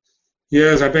 He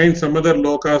has attained some other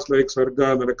lokas like Sarga,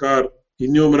 Naraka,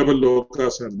 innumerable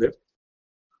lokas are there.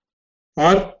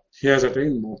 Or he has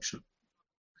attained moksha.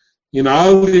 In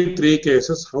all the 3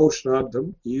 cases, how Shraddham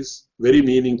is very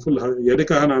meaningful.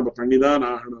 Yadikaha nama pannidhan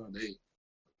ahanade.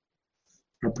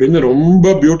 அப்படின்னு ரொம்ப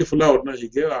பியூட்டிஃபுல்லா ஒரு he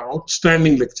gave an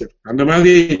outstanding lecture. அந்த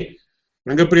மாதிரி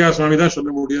ரங்கப்பிரியா சுவாமி தான் சொல்ல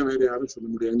முடியும், வேற யாரும் சொல்ல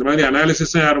முடியாது. இந்த மாதிரி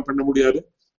அனாலிசிஸும் யாரும் பண்ண முடியாது,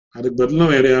 அதுக்கு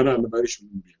பதிலும் வேற யாரும் அந்த மாதிரி சொல்ல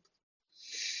முடியாது.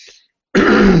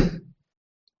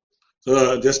 So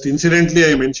just incidentally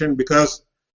I mentioned because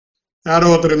யாரோ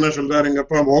ஒருத்தர் என்ன சொல்றாரு, எங்க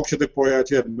அப்பா மோட்சத்துக்கு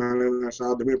போயாச்சு அதனால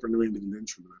சாதமே பண்ண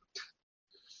வேண்டியதுன்னு சொல்றாரு.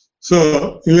 So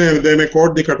they may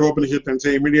quote the Kathopanishad and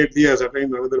say immediately has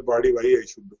attained another body, why I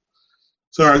should do.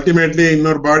 So ultimately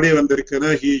இன்னொரு பாடி வந்திருக்குன்னா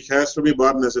he has to be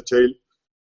born as a child.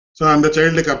 So அந்த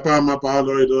சைல்டுக்கு அப்பா அம்மா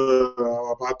பாலோ ஏதோ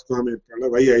பார்த்துக்காம இருப்பாங்க,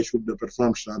 why I should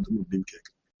perform ஸ்ராத்தம் அப்படின்னு கேட்க.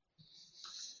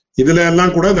 இதுல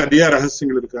எல்லாம் கூட நிறைய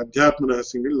ரகசியங்கள் இருக்கு, அத்தியாத்ம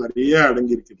ரகசியங்கள் நிறைய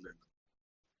அடங்கி இருக்கு.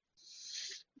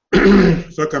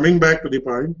 So coming back to the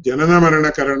point, janana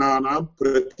marana karananam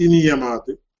pratiniyamaat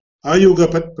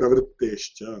ayugapat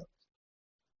pravrittescha.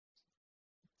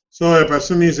 So a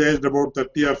person is aged about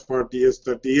 30 or 40 years,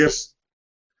 30 years.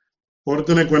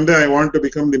 ஒருத்தனுக்கு I want to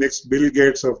become the next Bill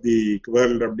Gates of the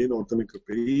world அப்படின்னு ஒருத்தனுக்கு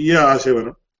பெரிய ஆசை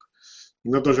வரும்.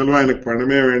 இன்னொருத்தன் சொல்லுவான், எனக்கு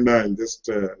பணமே வேண்டாம், I'll just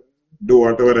do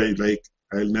whatever I like,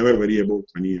 I'll never worry about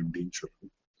money அப்படின்னு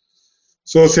சொல்லுவான்.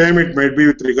 So same it might be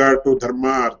with regard to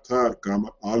dharma, artha or kama,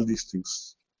 all these things.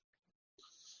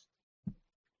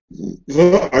 So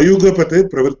ayugapate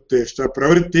pravritteshta.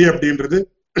 Pravritti அப்படின்றது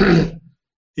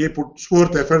he puts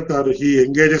forth effort or he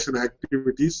engages in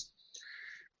activities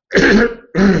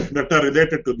that are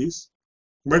related to this.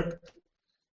 But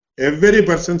every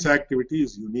person's activity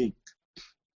is unique.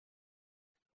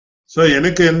 So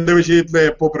எனக்கு எந்த விஷயத்துல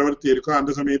எப்போ பிரவருத்தி இருக்கோ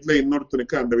அந்த சமயத்துல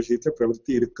இன்னொருத்தனுக்கு அந்த விஷயத்துல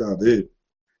பிரவருத்தி இருக்காது.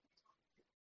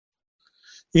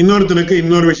 இன்னொருத்தனுக்கு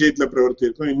இன்னொரு விஷயத்துல பிரவருத்தி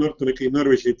இருக்கும், இன்னொருத்தனுக்கு இன்னொரு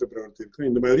விஷயத்துல பிரவருத்தி இருக்கும்.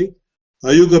 இந்த மாதிரி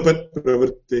அயுகபத்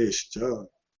பிரவர்த்தேஷ்சா.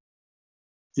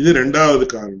 இது 2வது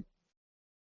காரணம்.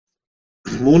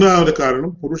 3வது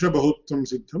காரணம் புருஷ பகுத்வம்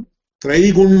சித்தம்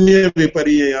திரைகுண்ய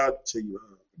விபரியாத் செய்வா.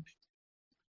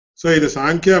 So இது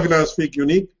Samkhya philosophic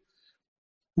unique,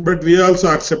 but we also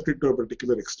accept it to a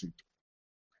particular extent.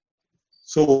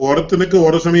 So ஒருத்தனுக்கு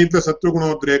ஒரு சமயத்துல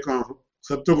சத்துவகுணோத்ரேகம் ஆகும்.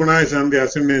 சத்துவகுணா is on the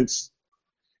ascendance,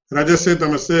 ரஜஸ்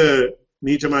தமஸ்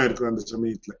நீச்சமா இருக்கும் அந்த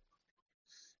சமயத்துல.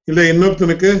 இல்ல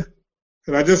இன்னொருத்தனுக்கு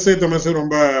ரஜஸை தமசு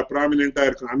ரொம்ப ப்ராமினென்டா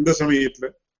இருக்கும் அந்த சமயத்துல.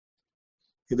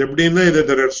 இது எப்படின்னா இது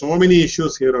there are so many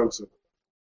issues here also.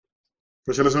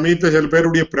 இப்ப சில சமயத்துல சில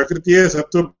பேருடைய பிரகிருத்தியே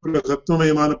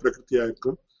சத்துவமயமான பிரகிருத்தியா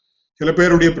இருக்கும், சில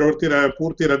பேருடைய பிரவൃத்தி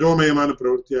பூர்த்தி ரஜோமயமான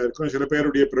பிரவೃத்தியா இருக்கும், சில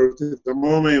பேருடைய பிரவೃத்தி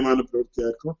தமோமயமான பிரவೃத்தியா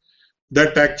இருக்கும்.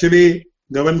 That actually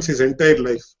governs his entire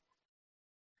life.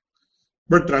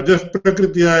 But ரஜஸ்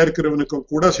பிரகிருத்தியா இருக்கிறவனுக்கும்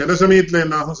கூட சில சமயத்துல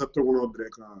என்ன ஆகும், சத்துவ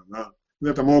குணோத்ரேகம் ஆகலாம்,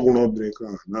 இந்த தமோ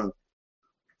குணோத்ரேகம் ஆகலாம்.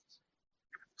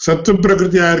 சத்துவ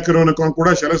பிரகிருத்தியா இருக்கிறவனுக்கும் கூட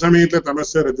சில சமயத்துல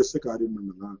தமச ரஜஸ் காரியம்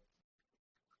பண்ணலாம்.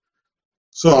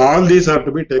 So all these are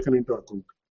to be taken into account.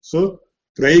 So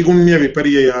த்ரைகுண்ய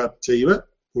விபரியயாச்சைவ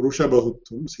புருஷ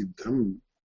பகுத்துவம் சித்தம்.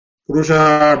 புருஷா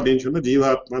அப்படின்னு சொன்னா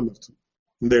ஜீவாத்மான்னு அர்த்தம்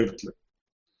இந்த இடத்துல.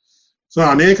 So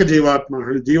அநேக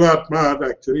ஜீவாத்மாக்கள், ஜீவாத்மா are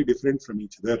actually different from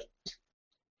each other.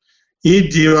 Each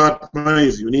ஜீவாத்மா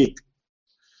is unique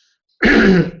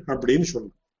அப்படின்னு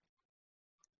சொல்லணும்.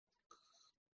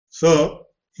 So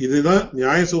இதுதான்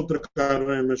நியாய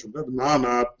சூத்திரக்காரர் என்ன சொல்றார்,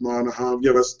 நானாத்மானஹ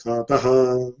வியவஸ்தாதஹ.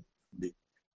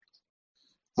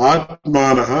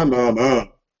 ஆத்மானஹ நானா.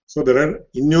 So there are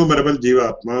innumerable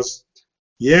ஜீவாத்மாஸ்.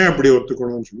 ஏன் அப்படி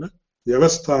ஒத்துக்கணும்னு சொன்னா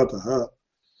வியவஸ்தாதஹ.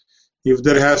 If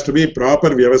there has to be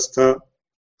proper வியவஸ்தா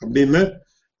அப்படின்னு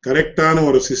கரெக்டான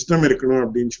ஒரு சிஸ்டம் இருக்கணும்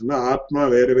அப்படின்னு சொன்னா ஆத்மா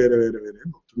வேற வேற வேற வேற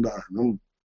ஒத்துண்டாகணும்.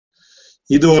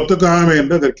 இது ஒத்துக்காம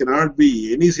என்றால் there cannot be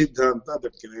any siddhanta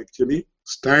that can actually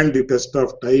stand the test of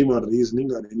time or reasoning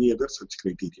or any other such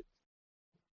criteria.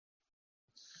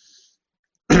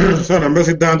 So நம்ம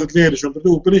சித்தாந்தத்திலேயே இது சொல்றது,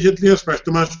 உபனிஷத்துலயே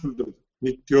ஸ்பஷ்டமா சொல்றது,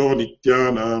 நித்யோ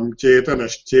நித்யானாம்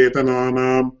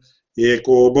சேதனச்சேதனானாம்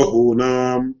ஏகோ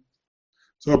பஹூனாம்.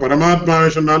 So பரமாத்மாவை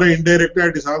சொன்னாலும் இன்டைரக்டா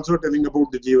it is also telling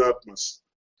about the ஜீவாத்மாஸ்.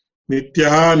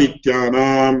 நித்யா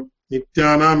நித்யானாம்,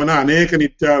 நித்யானாம் அநேக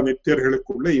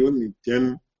நித்தியர்களுக்குள்ள இவன் நித்யன்,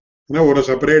 ஒரு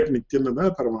செப்பரேட் நித்யன்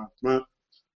தான் பரமாத்மா.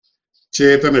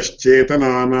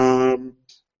 சேதனச்சேதனானாம்,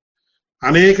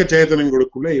 அநேக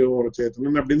சேத்தனங்களுக்குள்ள இவன் ஒரு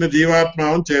சேத்தனன் அப்படின்னா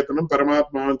ஜீவாத்மாவும் சேத்தனம்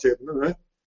பரமாத்மாவும் சேத்தனம்.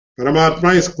 பரமாத்மா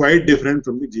is quite different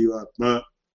from the ஜீவாத்மா.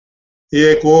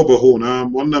 ஏகோ பஹூனாம்,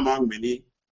 one among many.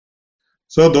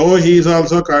 So though he is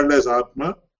also called as Atma,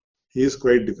 he is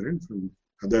quite different from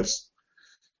others.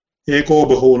 ஏகோ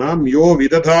பஹூனாம் யோ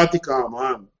விததாதி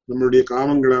காமான், நம்மளுடைய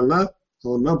காமங்களெல்லாம்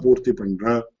அவன் தான் பூர்த்தி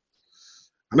பண்றான்.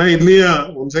 ஆனா இல்லையா,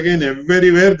 once again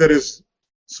everywhere there is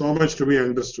so much to be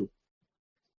understood.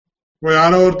 இப்போ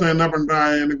யாரோ ஒருத்தன் என்ன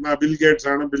பண்றான், எனக்கு நான் Bill Gates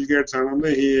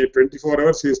ஆனோம்னு he 24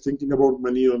 hours he is thinking about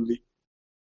money only.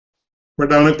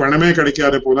 But அவனுக்கு பணமே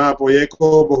கிடைக்காத போனா அப்போ ஏகோ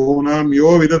பஹூனாம் யோ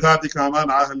விததாதி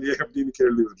காமான் ஆகலையே அப்படின்னு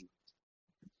கேள்வி வருது.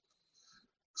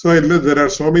 So there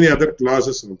are so many other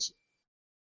clauses also.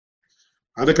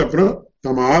 அதுக்கப்புறம்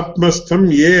தம் ஆத்மஸ்தம்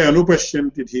ஏ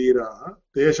அனுபஷ்யந்தி தீராः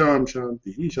தேஷாம்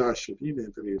சாந்தி சாஸ்வதி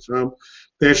நேதரேஷாம்,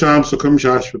 தேஷாம் சுகம்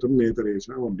சாஸ்வதம்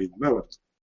நேதரேஷாம் அப்படின்னு தான் வருது.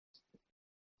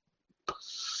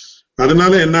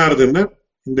 அதனால என்ன ஆகுதுன்னா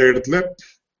இந்த இடத்துல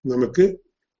நமக்கு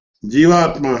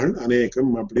ஜீவாத்மாகள்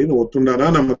அநேகம் அப்படின்னு ஒத்துண்டானா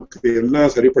நமக்கு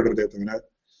எல்லாம் சரிப்படுறதே தவிர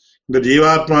இந்த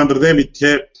ஜீவாத்மான்றதே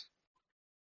மித்யே.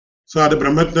 சோ அது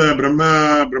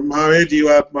பிரம்மாவே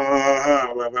ஜீவாத்மாவாக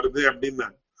வருது அப்படின்னா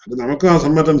அது நமக்கும்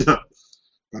சம்மதம் தான்.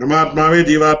 பரமாத்மாவே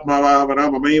ஜீவாத்மாவாக வரா,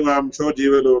 மமைவாம்சோ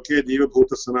ஜீவலோகே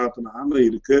ஜீவபூத சனாதனான்னு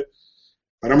இருக்கு.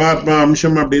 பரமாத்மா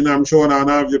அம்சம் அப்படின்னு அம்சோ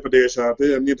நானா வியபதேசாத்து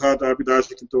அந்நிதா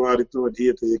தாபிதாசித்துவாரித்துவ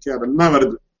அஜீயத்தைக்கு அதெல்லாம்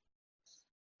வருது.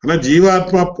 ஆனா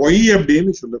ஜீவாத்மா பொய்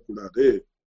அப்படின்னு சொல்லக்கூடாது.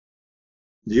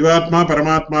 ஜீவாத்மா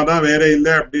பரமாத்மா தான் வேற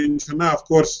இல்லை அப்படின்னு சொன்னா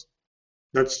of course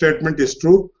that statement is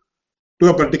true to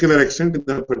a particular extent in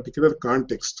the particular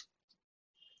context.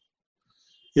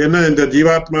 ஏன்னா இந்த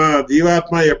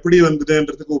ஜீவாத்மா எப்படி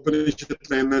வந்ததுன்றதுக்கு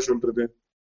உபநிஷத்துல என்ன சொல்றது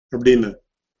அப்படின்னு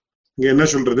இங்க என்ன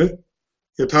சொல்றது,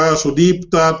 யதா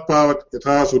சுதீப்தாத்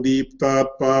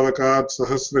பாவகாத்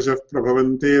சஹஸ்ரஷ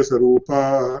பிரபவந்தே சரூபா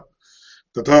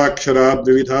ததா அக்ஷராத்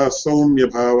விவிதா சௌமிய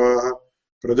பாவாः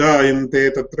பிரஜாயந்தே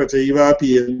தத்ர சைவாபி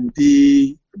யந்தி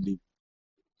அப்படின்னு.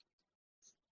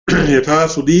 யதா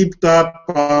சுதீப்தாத்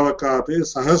பாவகாத்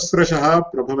சஹஸ்ரஷः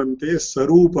பிரபவந்தே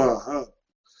சரூபாः.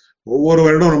 ஒவ்வொரு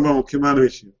வருடம் ரொம்ப முக்கியமான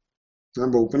விஷயம்.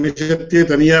 நம்ம உபநிஷத்தையே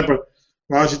தனியா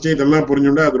வாசிச்சு இதெல்லாம்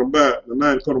புரிஞ்சுட்டா அது ரொம்ப நல்லா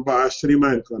இருக்கும், ரொம்ப ஆச்சரியமா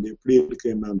இருக்கும். அது எப்படி இருக்கு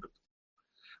என்னன்றது.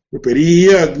 ஒரு பெரிய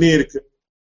அக்னி இருக்கு.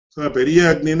 பெரிய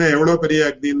அக்னின்னா எவ்வளவு பெரிய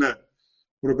அக்னின்னா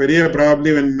ஒரு பெரிய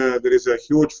problem when there is a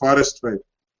huge forest fire.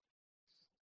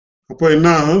 அப்போ என்ன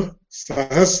ஆகும்,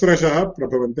 சஹஸ்ரஷா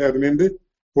பிரபவந்தே, அதுல இருந்து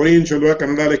பொறின்னு சொல்லுவா,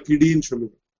 கன்னடால கிடின்னு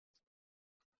சொல்லுவா,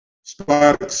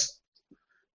 ஸ்பார்க்ஸ்.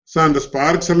 அந்த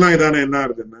ஸ்பார்க்ஸ் எல்லாம் இதான என்ன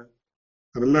ஆகுதுன்னா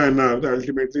அதெல்லாம் என்ன ஆகுது,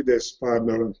 ultimately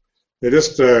they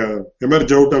just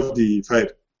emerge out of the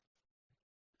fire.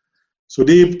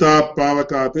 Sudiptat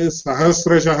Pavakat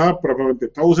Sahasrashaha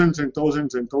Prabhavanti. Thousands and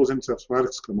thousands and thousands of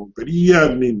sparks come out. Periya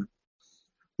Agni.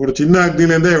 Or Chinna Agni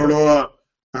Lende Evalova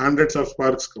hundreds of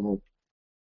sparks come out.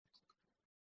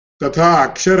 Tatha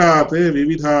Aksharate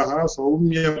Vividhaha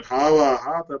Saumya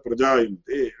Bhavaha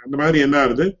Prajayante. And the Mari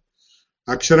Enarde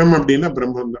Aksharam Abdina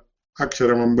Brahmanda.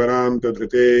 Aksharam Ambaranta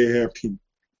Drite Abhin.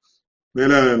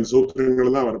 Mela and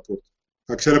Sutrangalala Varapur.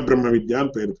 Akshara Brahma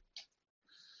Vidyan Peru.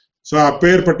 So,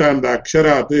 அப்பேற்பட்ட அந்த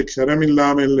அக்ஷராத்து க்ஷரம்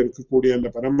இல்லாமல் இருக்கக்கூடிய அந்த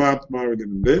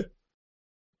பரமாத்மாவிலிருந்து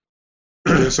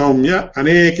சௌமிய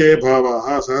அநேகே பாவாக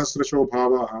சஹஸ்ரசோ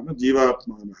பாவாக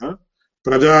ஜீவாத்மானः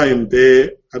பிரஜாயந்தே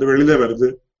அது வெளியில வருது.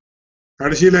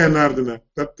 கடைசியில என்ன ஆகுதுன்னா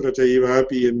தத்ர சைவ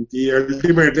பியந்தி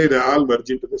ultimately they all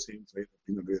merge into the same side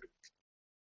அப்படின்னு பேரு.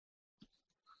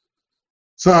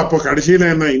 சோ அப்போ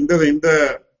கடைசியில என்ன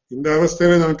இந்த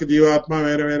அவஸ்தையில நமக்கு ஜீவாத்மா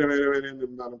வேற வேற வேற வேற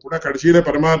இருந்தாலும் கூட கடைசியில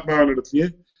பரமாத்மாவினிடத்திலேயே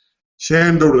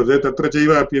சேர்ந்து விடுறது. தத்ர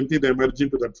செய்வ அப்பியந்தி they merge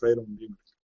into that fire அப்படின்னு.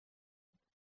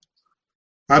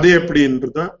 அது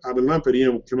எப்படின்றதா அதெல்லாம் பெரிய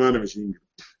முக்கியமான விஷயங்கள்.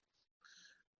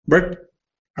 But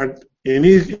at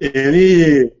any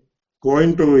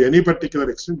going to any particular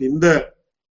extent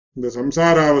இந்த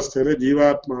சம்சார அவஸ்தையில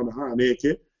ஜீவாத்மானஹ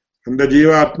அநேகே அந்த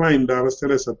ஜீவாத்மா இந்த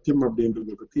அவஸ்தையில சத்தியம்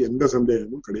அப்படின்றத பத்தி எந்த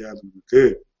சந்தேகமும் கிடையாது நமக்கு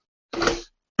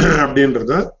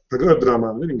அப்படின்றத பகவத்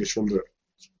ராமானந்தர் நீங்க சொல்றாரு.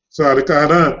 சோ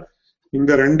அதுக்காக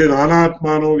இந்த ரெண்டு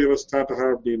நானாத்மானோ வியவஸ்தாதா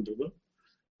அப்படின்றது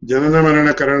ஜனன மரண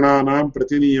கரணானாம்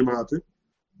பிரதிநியமாத்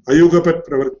அயுகபத்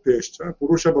பிரவர்த்தேஷ்ட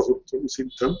புருஷ பகுத்வம்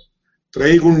சித்தம்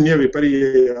திரைகுண்ய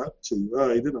விபரியாத் செய்வ.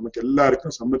 இது நமக்கு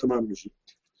எல்லாருக்கும் சம்மதமான விஷயம்.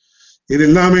 இது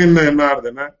இல்லாம என்ன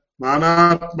ஆகுதுன்னா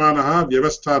நானாத்மானஹ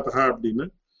வியவஸ்தாதா அப்படின்னு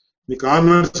the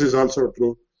converse is also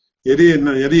true.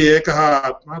 எதி ஏகஹ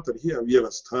ஆத்மா தர்ஹி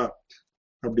அவ்யவஸ்தா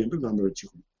அப்படின்ட்டு நாம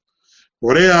வச்சுக்கணும்.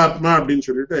 ஒரே ஆத்மா அப்படின்னு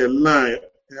சொல்லிட்டு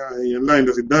எல்லாம்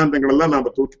இந்த சித்தாந்தங்கள் எல்லாம்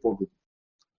நாம தூக்கி போடுறோம்.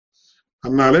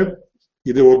 அதனால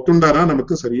இது ஒத்துண்டாரா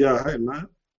நமக்கு சரியாக எல்லாம்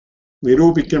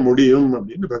நிரூபிக்க முடியும்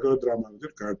அப்படின்னு பகவத்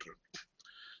ராமானுஜர் காட்டுறார்.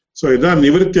 சோ இதான்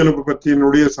நிவர்த்தி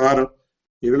அனுபவத்தினுடைய சாரம்.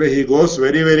 இதுல he goes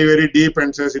very very very deep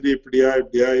and says இது இப்படியா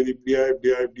இப்படியா இது இப்படியா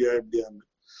இப்படியா இப்படியா இப்படியான்னு.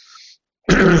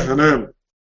 ஆனா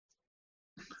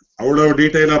அவ்வளவு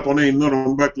டீட்டெயிலா போனா இன்னும்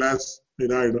ரொம்ப கிளாஸ்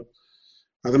இதாயிடும்.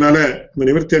 அதனால இந்த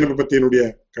நிவர்த்தி அனுபவத்தினுடைய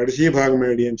கடைசி பாகம்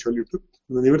அடியன்னு சொல்லிட்டு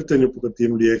இந்த நிவர்த்தி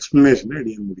அனுபவத்தினுடைய எக்ஸ்பிளனேஷன்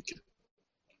அடியன் முடிக்கிறேன்.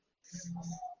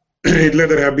 இதுல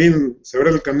there have been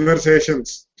several conversations.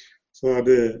 So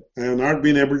அது I have not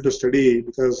been able to study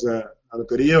because அது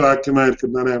பெரிய வாக்கியமா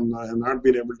இருக்கிறதுனால I have not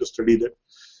been able to study that.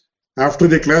 After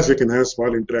the class we can have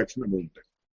small interaction about that.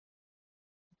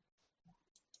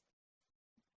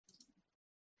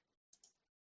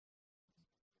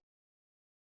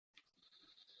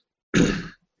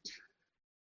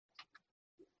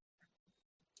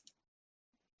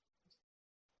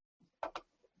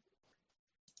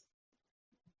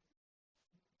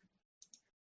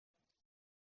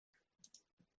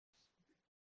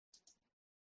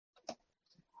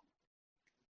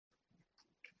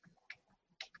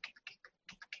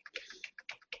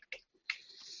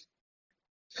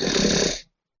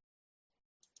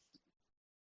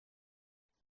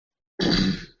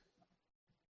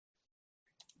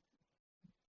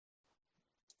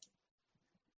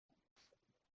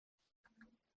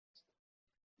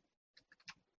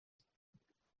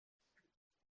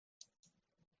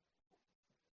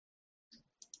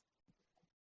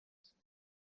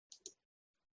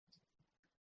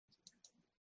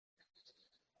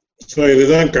 So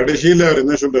இதுதான் கடைசியில அவர்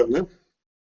என்ன சொல்றாருன்னா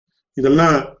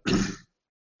இதெல்லாம்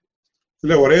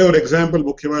இல்ல ஒரே ஒரு எக்ஸாம்பிள்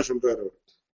முக்கியமா சொல்றாரு.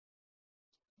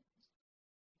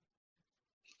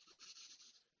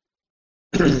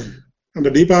 அந்த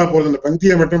டீப்பா போறது அந்த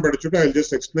பங்கியை மட்டும் படிச்சுட்டு I'll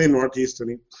just explain what he is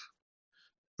telling.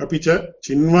 அபிச்ச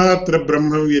சின்மாத்திர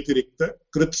பிரம்ம வியதிரிக்த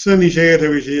கிருத்ஸ நிஷேத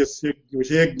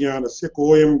விஷய ஞானஸ்ய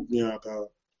கோயம் ஞாதா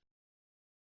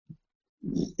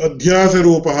அத்தியாச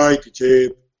ரூபः इति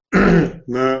चेत्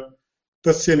न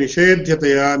तस्य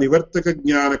निषेध्यतया निवर्तक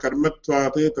ज्ञान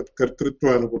कर्मत्वात् तत्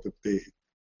कर्तृत्वानुपपत्तेः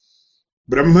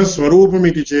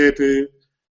ब्रह्मस्वरूपमिति चेत्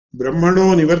ब्रह्मणो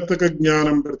निवर्तक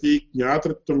ज्ञानं प्रति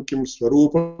ज्ञातृत्वं किं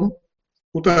स्वरूपम्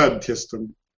उत अध्यस्तम्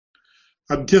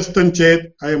अध्यस्तं चेत्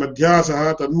अयम् अध्यासः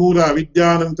तन्मूल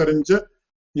अविद्यानन्तरं च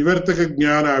निवर्तक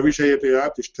ज्ञान अविषयतया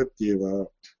तिष्ठत्येव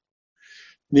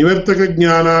निवर्तक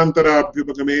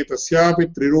ज्ञानान्तराभ्युपगमे तस्यापि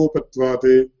त्रिरूपत्वात्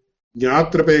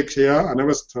ज्ञात्रपेक्षया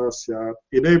अनवस्था स्यात्.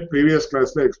 इदे प्रीवियस क्लास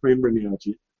में एक्सप्लेन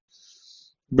பண்ணியாச்சு.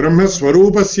 ब्रह्म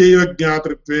स्वरूपस्यैव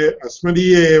ज्ञातृत्वे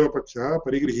अस्मदीय एव पक्षः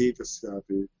परिगृहीतः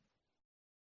स्यात्.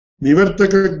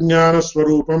 निवर्तक ज्ञान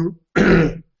स्वरूपं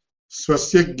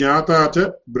स्वस्य ज्ञाता च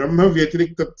ब्रह्म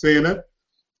व्यतिरिक्तत्वेन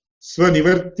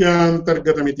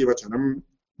स्वनिवर्त्यान्तर्गतमिति वचनं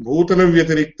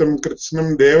भूतलव्यतिरिक्तं कृत्स्नं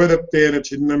देवदत्तेन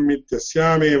छिन्नम्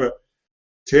इत्यस्यामेव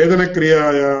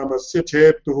छेदनक्रियायामस्य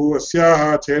छेत्तुः अस्याः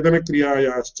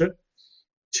छेदनक्रियायाश्च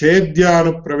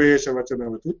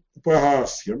छेद्यानुप्रवेशवचनवत्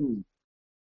उपहास्यम्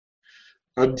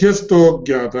अध्यस्तो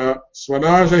ज्ञाता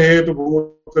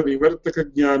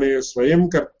स्वनाशहेतुभूतनिवर्तकज्ञाने स्वयं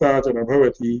कर्ता च न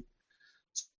भवति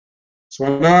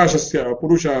स्वनाशस्य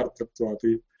अपुरुषार्थत्वात्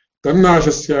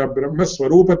तन्नाशस्य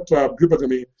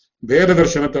ब्रह्मस्वरूपत्वाभ्युपगमे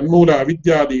भेददर्शन तन्मूल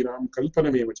अविद्यादीनां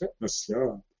कल्पनमेव च न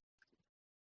स्यात्.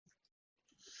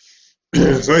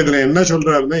 So இதுல என்ன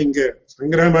சொல்றாருன்னா இங்க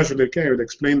சங்கிரகமா சொல்லிருக்கேன். I will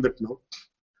explain that now.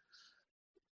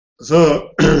 So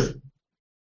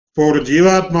இப்போ ஒரு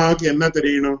ஜீவாத்மாவுக்கு என்ன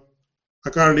தெரியணும்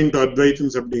அக்கார்டிங் டு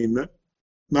அத்வைத்தன்ஸ் அப்படின்னா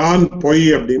நான் பொய்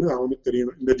அப்படின்னு அவனுக்கு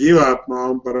தெரியணும். இந்த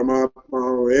ஜீவாத்மாவும்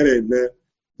பரமாத்மாவும் வேற இல்லை,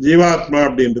 ஜீவாத்மா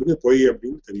அப்படின்றது பொய்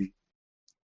அப்படின்னு தெரியும்.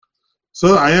 So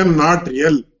I am not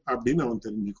real அப்படின்னு அவன்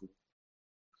தெரிஞ்சுக்கணும்.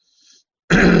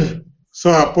 சோ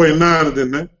அப்போ என்ன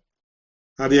ஆறுதுன்னா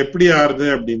அது எப்படி ஆறுது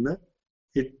அப்படின்னா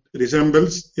it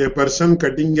resembles a person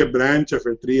cutting a branch of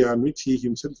a tree on which he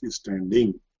himself is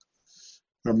standing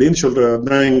அப்படின்னு சொல்றாரு.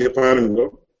 அதான் இங்க பாருங்க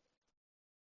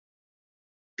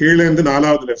கீழே இருந்து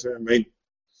 4வது லைன்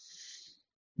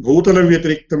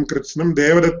भूतलव्यतिरिक्तं कृत्स्नं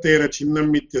देवदत्तेन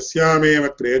छिन्नम् इत्यस्यामेव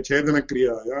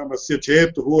छेदनक्रियायाम् अस्य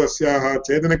छेतुः अस्याः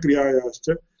छेदनक्रियायाश्च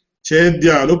छेद्य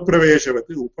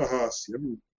अनुप्रवेशवत् उपहास्यम्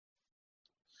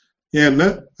येन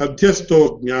अध्यस्तो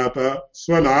ज्ञाता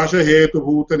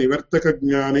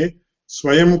स्वनाशहेतुभूतनिवर्तकज्ञाने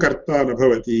स्वयं कर्ता न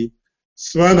भवति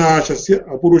स्वनाशस्य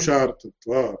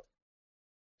अपुरुषार्थत्वात्.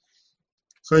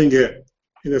 सो இங்க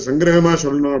இத சங்கிரகமா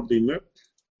சொல்லணும் அப்படின்னா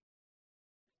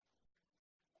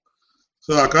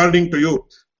So according to you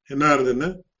என்ன ஆறுதுன்னா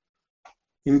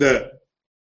இந்த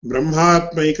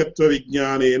பிரம்மாத்மைகத்துவ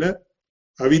விஞ்ஞானேன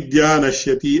அவித்யா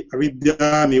நஷ்யதி அவித்யா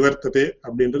நிவர்த்ததே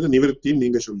அப்படின்றது நிவர்த்தின்னு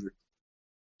நீங்க சொல்றீங்க.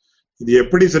 இது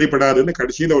எப்படி சரிப்படாதுன்னு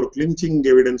கடைசியில ஒரு கிளின்ச்சிங்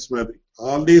எவிடன்ஸ் மாதிரி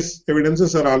all these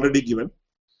evidences are already given.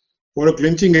 ஒரு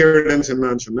கிளின்ச்சிங் எவிடன்ஸ்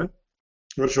என்னன்னு சொன்ன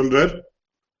அவர் சொல்றார்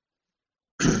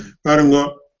பாருங்க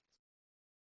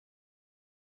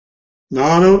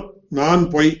நான்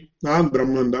பொய் நான்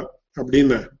பிரம்மன் தான்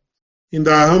அப்படின்னு இந்த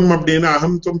அகம் அப்படின்னு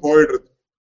அகம்துவம் போயிடுறது.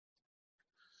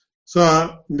 சோ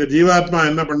இந்த ஜீவாத்மா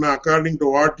என்ன பண்ண according to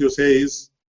what you say is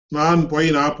நான் போய்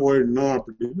நான் போயிடணும்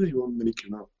அப்படின்னு இவன்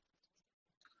நினைக்கணும்.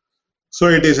 So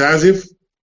it is as if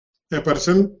a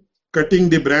person cutting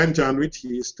the branch on which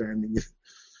he is standing.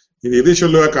 இது எது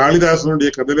சொல்லுவா காளிதாசனுடைய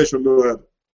கதையில சொல்லுவார்.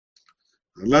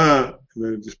 அதெல்லாம்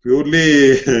பியூர்லி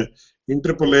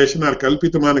இன்டர்போலேஷன் ஆர்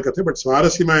கல்பித்தமான கதை, பட்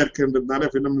சுவாரஸ்யமா இருக்குன்றதுனால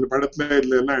பிலிம்ல படத்துல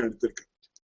இதுல எல்லாம் எடுத்திருக்கு.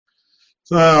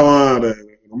 சோ அவன்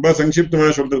ரொம்ப சங்கிப்தமா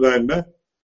சொல்றதா என்ன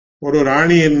ஒரு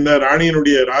ராணி இருந்த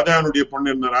ராணியினுடைய ராஜானுடைய பொண்ணு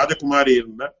இருந்த ராஜகுமாரி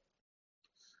இருந்த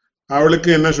அவளுக்கு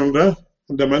என்ன சொல்ற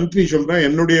அந்த மந்திரி சொல்ற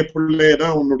என்னுடைய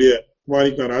பிள்ளையதான் உன்னுடைய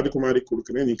குமாரிக்கு ராஜகுமாரி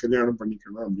கொடுக்குறேன் நீ கல்யாணம்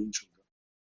பண்ணிக்கணும் அப்படின்னு சொல்ற.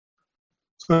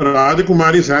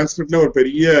 ராஜகுமாரி சான்ஸ்கிரிட்ல ஒரு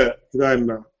பெரிய இதா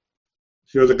இருந்தான்.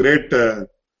 She was a great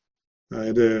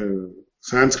இது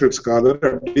சான்ஸ்கிரிட் ஸ்காலர்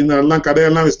அப்படின்னு எல்லாம்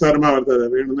கதையெல்லாம் விஸ்தாரமா வருது.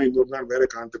 வேணும்னா இன்னொரு நாள் வேற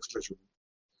கான்டெக்ஸ்ட்ல சொல்லுவோம்.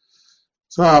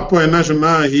 சோ அப்போ என்ன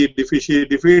சொன்னா he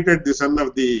defeated the son of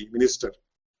the minister.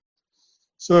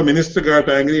 So minister got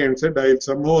angry and said I will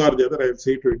somehow or the other I will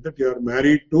see to it that you are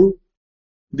married to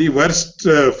the worst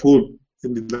fool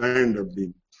in the land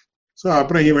அப்படின்னு. So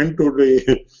அப்புறம் he went to the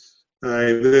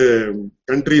இது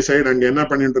countryside. அங்க என்ன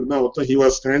பண்ணிட்டு இருந்தா he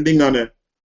was standing on a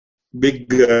big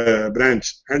branch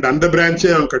and அந்த branch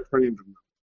அவன் cut பண்ணிட்டு இருந்தான்.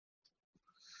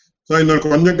 So இன்னொரு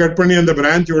கொஞ்சம் கட் பண்ணி அந்த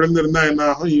branch விழுந்திருந்தா என்ன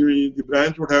ஆகும், the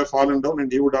branch would have fallen down and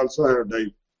he would also have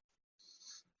died.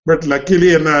 But luckily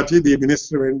என்ன ஆச்சு, the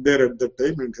minister went there at that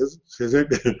time and he said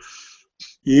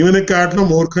இவனுக்கு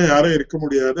காட்டிலும் மூர்க்கம் யாரும் இருக்க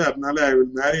முடியாது, அதனால I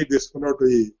will marry this fellow to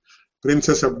the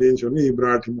princess அப்படின்னு சொல்லி he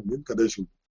brought him அப்படின்னு கதை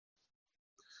சொல்லு.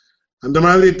 அந்த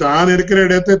மாதிரி தான் இருக்கிற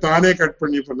இடத்தை தானே கட்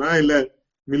பண்ணி பண்ணா இல்ல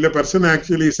will a person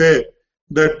actually say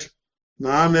that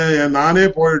நானே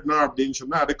போயிடணும் அப்படின்னு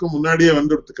சொன்னா அதுக்கு முன்னாடியே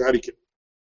வந்துடுத்து காரிக்கு.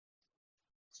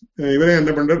 இவரே என்ன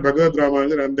பண்றார், பகவத்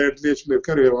ராமானுஜர் அந்த இடத்துலயே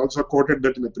சொல்லியிருக்கார். we have also quoted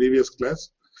that in the previous class.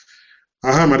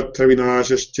 அஹமர்த்த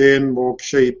விநாசேன் மோக்ஷ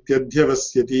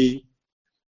இத்யத்யவஸ்யதி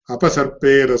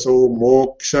அபசர்ப்பே ரசோ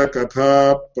மோக்ஷ கதா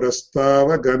பிரஸ்தாவ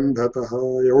கந்ததா.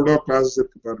 எவ்வளோ கிளாஸஸ்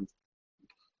இருக்கு பாருங்க.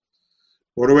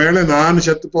 ஒருவேளை நான்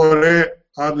செத்து போறேன்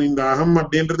இந்த அகம்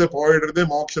அப்படின்றது போயிடுறது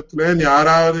மோட்சத்துல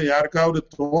யாருக்காவது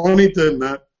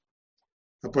தோணித்துன்னா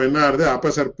அப்ப என்ன ஆகுது,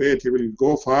 அபசர்ப்பே will go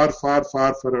far far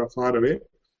far far far away.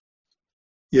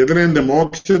 எதுல இந்த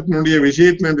மோட்சத்தினுடைய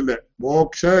விஷயத்துல இல்ல,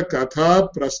 மோக்ஷ கதா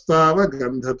பிரஸ்தாவ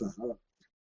கந்ததா.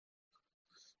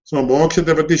 சோ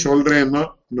மோட்சத்தை பத்தி சொல்றேன்னா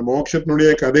இந்த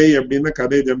மோட்சத்தினுடைய கதை அப்படின்னா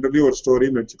கதை ஜெனரலி ஒரு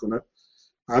ஸ்டோரின்னு வச்சுக்கணும்.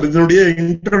 அதனுடைய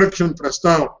இன்ட்ரோடக்ஷன்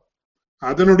பிரஸ்தாவம்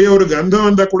அதனுடைய ஒரு கந்தம்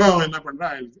வந்தா கூட அவன் என்ன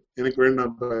பண்றான், எனக்கு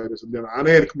வேண்டாம்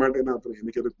நானே இருக்க மாட்டேன்னா அப்புறம்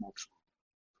எனக்கு எதுக்கு மோட்சம்.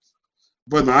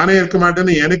 இப்போ நானே இருக்க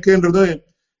மாட்டேன்னு எனக்குன்றதும்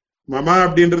மமா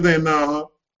அப்படின்றதும் என்ன ஆகும்,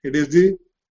 இட் இஸ் தி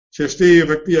ஷஷ்டி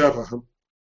விபக்தி ஆஃப் அகம்.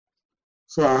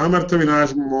 சோ அகமர்த்த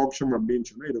விநாசம் மோட்சம் அப்படின்னு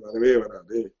சொன்னா இது வரவே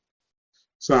வராது.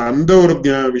 சோ அந்த ஒரு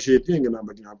விஷயத்தையும் இங்க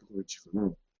நாம ஞாபகம்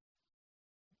வச்சுக்கணும்.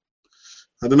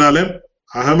 அதனால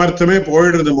அகமர்த்தமே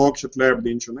போயிடுறது மோட்சத்துல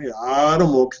அப்படின்னு சொன்னா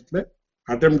யாரும் மோட்சத்துல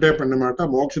அட்டெம்ப்டே பண்ண மாட்டா.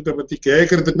 மோட்சத்தை பத்தி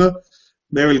கேட்கறதுக்கும்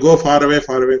they will go far away.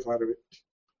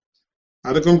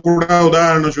 அதுக்கும் கூட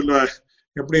உதாரணம் சொல்லுவேன்.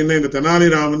 எப்படின்னா இந்த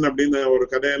தெனாலிராமன் அப்படின்னு ஒரு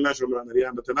கதையெல்லாம் சொல்லுவாங்க நிறைய.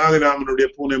 அந்த தெனாலிராமனுடைய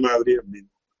பூனை மாதிரி அப்படின்னு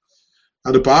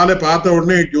அது பாலை பார்த்த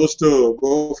உடனே it used to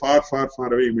go far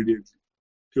away immediately.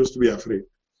 It used to be afraid.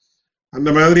 அந்த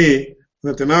மாதிரி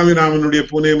இந்த தெனாலிராமனுடைய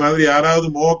பூனை மாதிரி யாராவது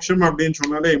மோட்சம் அப்படின்னு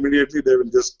சொன்னாலே immediately they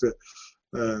will just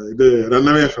இது run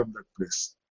away from that place.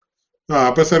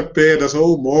 அபசர்பே ரசௌ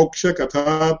மோக்ஷ கதா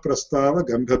பிரஸ்தாவ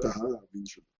கந்ததா அப்படின்னு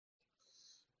சொல்லி.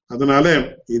 அதனால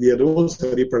இது எதுவும்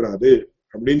சரிப்படாது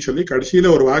அப்படின்னு சொல்லி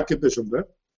கடைசியில ஒரு வாக்கியத்தை சொல்ற,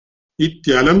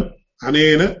 இத்யலம்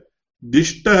அனேன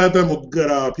திஷ்டஹத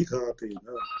முத்கராபிகாதேன.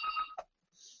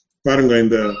 பாருங்க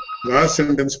இந்த லாஸ்ட்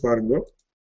சென்டென்ஸ் பாருங்க.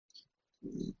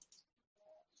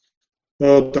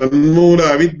 தன்மூல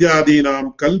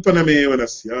அவித்யாதீனாம்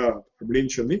கல்பனமேவனஸ்யா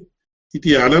அப்படின்னு சொல்லி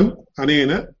இதி அலம்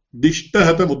அனேன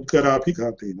திஷ்டஹத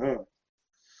முத்கராபிகாதேன.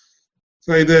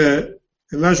 இது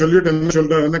எல்லாம் சொல்லிட்டு என்ன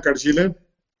சொல்றாருன்னா கடைசியில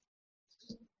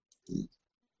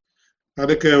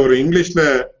அதுக்கு ஒரு இங்கிலீஷ்ல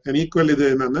ஈக்குவல் இது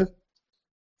என்னன்னா,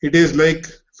 it is like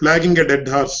flogging a dead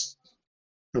horse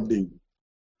அப்படின்னு.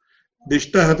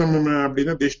 திஷ்டஹதம்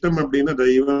அப்படின்னா திஷ்டம் அப்படின்னா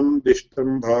தெய்வம்,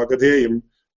 திஷ்டம் பாகதேயம்,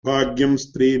 பாக்யம்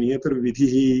ஸ்திரீ நியதர்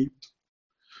விதிஹி.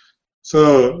 So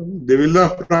the will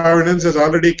of providence has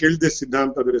already killed this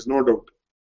siddhanta, there is no doubt.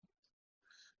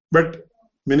 But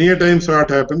many a times what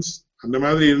happens, அந்த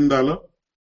மாதிரி இருந்தாலும்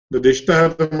இந்த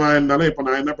திஷ்டஹதமா இருந்தாலும் இப்ப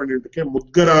நான் என்ன பண்ணிட்டு இருக்கேன்,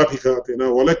 முத்கராபிகாத்தேனா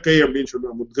உலக்கை அப்படின்னு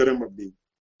சொல்லுவேன், முத்கரம் அப்படின்னு.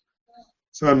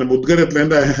 சோ அந்த முத்கரத்துல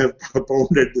இருந்து I have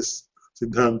pounded this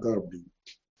Siddhanta அப்படின்னு.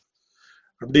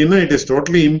 அப்படின்னா it is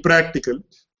totally impractical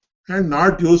and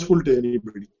not useful to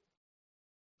anybody.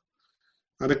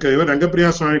 அதுக்கு இவர் ரங்கப்பிரியா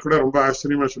சுவாமி கூட ரொம்ப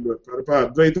ஆச்சரியமா சொல்லுவார். பாருப்பா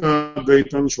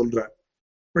அத்வைத்தம் சொல்றார்,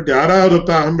 பட் யாராவது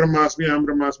அகம் பிரம்மாஸ்மி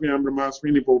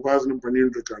இப்ப உபாசனம்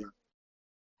பண்ணிட்டு இருக்காங்க.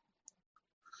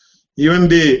 ஈவன்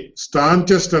தி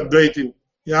ஸ்டான்சஸ்ட் அத்வைத்தின்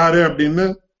யாரு அப்படின்னா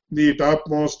தி டாப்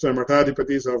மோஸ்ட்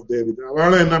மட்டாதிபதிஸ் ஆஃப் தேவி,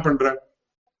 அவள என்ன பண்ற,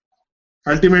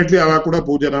 அல்டிமேட்லி அவ கூட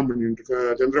பூஜை தான் பண்ணிட்டு இருக்கா,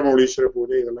 சந்திரமௌலீஸ்வர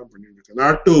பூஜை இதெல்லாம் பண்ணிட்டு இருக்கா.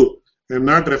 I am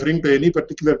not referring to any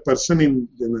particular person in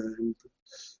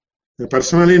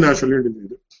personally நான் சொல்லிட்டு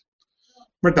இருந்தது.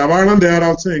 பட் அவளும் they are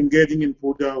also engaging in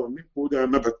Pooja only.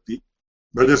 பூஜான்னா பக்தி,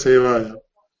 பஜ சேவாயா.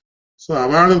 சோ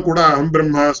அவளும் கூட அகம்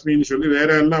பிரம்மாஸ்மின்னு சொல்லி வேற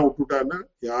எல்லாம் விட்டுட்டான்னா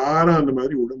யாரும் அந்த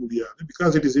மாதிரி விட முடியாது.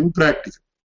 Because it is impractical.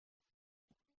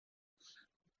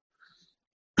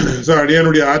 So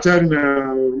அடியானுடைய ஆச்சாரியன்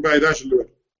ரொம்ப இதா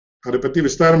சொல்லுவார். அதை பத்தி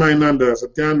விஸ்தாரமா என்ன அந்த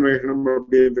சத்தியான்வேஷனம்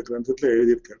அப்படின்ற கிரந்தத்துல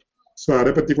எழுதியிருக்காரு. சோ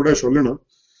அதை பத்தி கூட சொல்லணும்.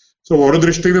 சோ ஒரு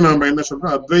திருஷ்டியில நாம என்ன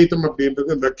சொல்றோம், அத்வைத்தம்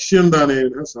அப்படின்றது லட்சியம் தானே,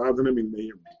 சாதனம் இல்லை.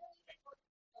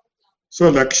 சோ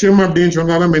லட்சியம் அப்படின்னு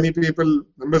சொன்னாலும் மெனி பீப்புள்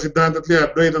நம்ம சித்தாந்தத்திலே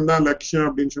அத்வைதம் தான் லட்சியம்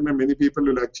அப்படின்னு சொன்னா many people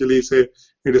will actually say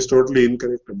it is totally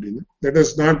incorrect அப்படின்னு. Let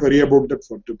us not worry about that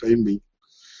for the time being.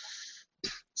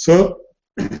 So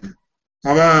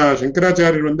அவ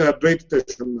சங்கராச்சாரியர்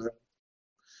அத்வைத்தத்தை சொன்னார்,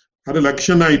 அது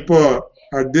லட்சியம் தான். இப்போ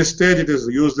at this stage it is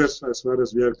useless as far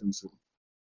as we are concerned.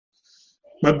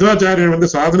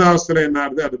 மத்வாச்சாரியன் சாதனாவஸ்தையில என்ன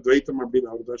ஆகுது, அது துவைத்தம் அப்படின்னு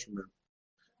அவர் தான் சொன்னார்.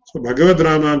 ஸோ பகவத்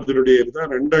ராமானுஜருடைய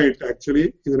இதுதான் ரெண்டும் ஆக்சுவலி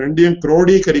இது ரெண்டையும்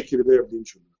குரோடீகரிக்கிறது அப்படின்னு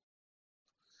சொன்னார்.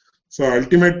 ஸோ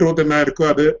அல்டிமேட் ட்ரூத் என்ன இருக்கோ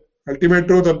அது அல்டிமேட்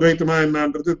ட்ரூத் அத்வைத்தமா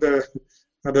என்னன்றது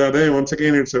அதே once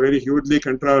again it's a very hugely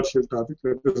controversial topic.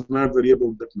 Let us not worry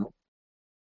about that now.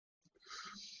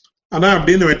 ஆனா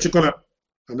அப்படின்னு வச்சுக்கலாம்.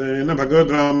 அது என்ன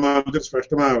பகவத் ராமானுஜர்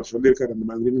ஸ்பஷ்டமா சொல்லியிருக்காரு அந்த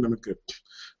மாதிரி நமக்கு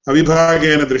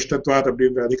அவிபாகேன திருஷ்டத்வாத்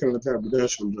அப்படின்ற அதிகரணத்தை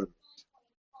அப்படிதான் சொல்றாரு.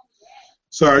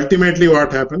 சோ அல்டிமேட்லி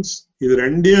வாட் ஹேப்பன்ஸ், இது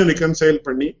ரெண்டையும் ரிகன்சைல்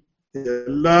பண்ணி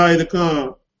எல்லா இதுக்கும்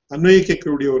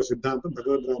அன்வயிக்கக்கூடிய ஒரு சித்தாந்தம்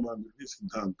பகவத் ராமானுஜருடைய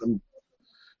சித்தாந்தம்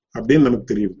அப்படின்னு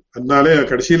நமக்கு தெரியுது. அதனால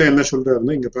கடைசியில என்ன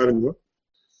சொல்றாருன்னா இங்க பாருங்க,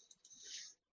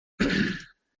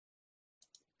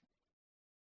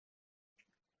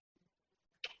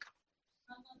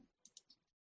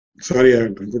 sorry I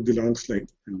put the long slide.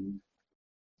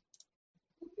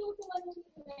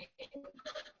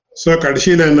 So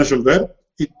கடைசியில என்ன சொல்றார்,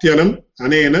 இத்தியலம்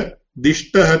அனேன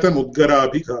திஷ்டஹத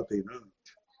முத்கராபிகாதேன.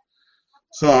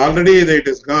 So already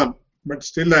it is Khan. but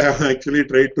still I have actually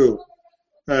tried to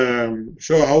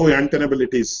show how untenable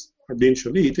it is அப்படின்னு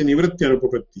சொல்லி இது நிவர்த்தி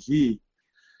அனுபவத்தி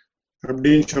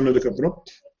அப்படின்னு சொன்னதுக்கு அப்புறம்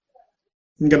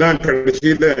இங்கதான்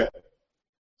கடைசியில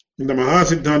இந்த மகா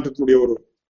சித்தாந்தத்தினுடைய ஒரு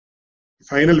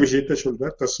ஃபைனல் விஷயத்தை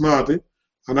சொல்றார். தஸ்மாத்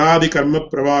அநாதி கர்ம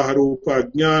பிரவாக ரூப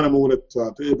அஜ்ஞான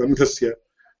மூலத்வாத் பந்தஸ்ய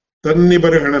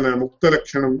தன்னிபர்ஹண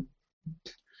முக்தலக்ஷண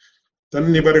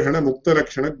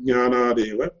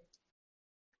ஞானாதேவ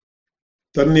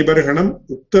தன்னிபர்ஹணம்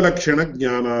உக்தலக்ஷண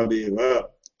ஞானாதேவ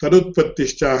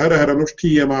ததுத்பத்திஷ்ச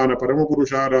அஹரஹரனுஷ்டீயமான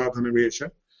பரமபுருஷாராதனவேஷ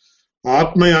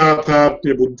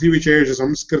ஆத்மயாதாத்ம்ய புத்தி விசேஷ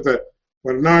சம்ஸ்கிருத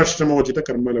வர்ணாசிரமோச்சித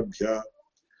கர்மலப்யா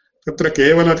तत्र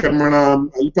केवल कर्मणाम्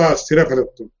अल्पा स्थिर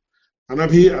फलत्वम्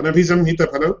अनभिसंहित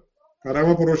फल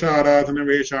परमपुरुष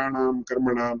आराधनवेषाणाम्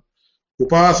कर्मणाम्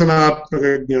उपासनात्मक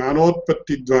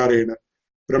ज्ञानोत्पत्ति द्वारेण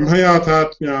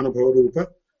ब्रह्मयाथात्म्यानुभवरूप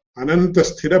अनंत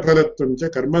स्थिर फलत्वम्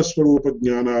च कर्मस्वरूप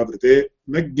ज्ञानादृते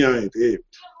न ज्ञायते.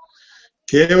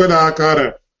 केवल आकार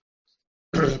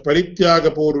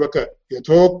परित्यागपूर्वक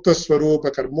यथोक्त स्वरूप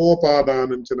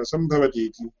कर्मोपादानं च न संभवति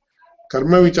इति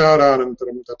कर्म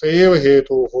विचारानन्तरं तथैव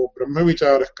हेतोः ब्रह्म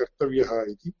विचारः कर्तव्यः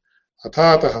इति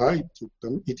अथातः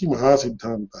इत्युक्तम् इति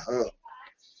महासिद्धान्तः.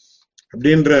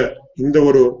 அப்படின்ற இந்த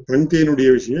ஒரு பங்கியினுடைய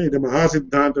விஷயம் இது மகா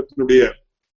சித்தாந்தத்தினுடைய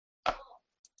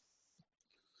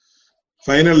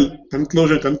ஃபைனல்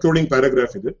கன்க்ளூடிங்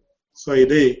பேராகிராஃப் இது. ஸோ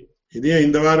இதையே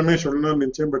இந்த வாரமே சொல்லணும்னு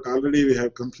நினைச்சேன், but already we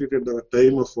have completed our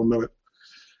time of 1 hour.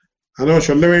 அதுவும்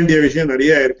சொல்ல வேண்டிய விஷயம்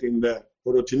நிறைய இருக்கு. இந்த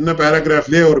ஒரு சின்ன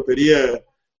பேராகிராஃப்லயே ஒரு பெரிய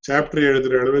சாப்டர்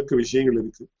எழுதுற அளவுக்கு விஷயங்கள்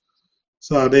இருக்கு.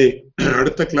 ஸோ அதை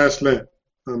அடுத்த கிளாஸ்ல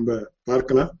நம்ம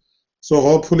பார்க்கலாம். ஸோ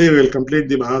ஹோப்ஃபுல்லி வில் கம்ப்ளீட்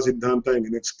தி மகா சித்தாந்தா இன்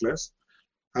நெக்ஸ்ட் கிளாஸ்.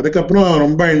 அதுக்கப்புறம்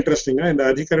ரொம்ப இன்ட்ரெஸ்டிங்கா இந்த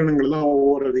அதிகரணங்கள்லாம்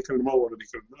ஒவ்வொரு அதிகரணமா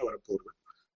வரப்போகுது.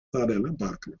 அதெல்லாம்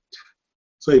பார்க்கலாம்.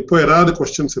 ஸோ இப்போ ஏதாவது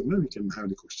கொஸ்டின்ஸ் இருந்தா we can have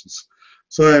the questions.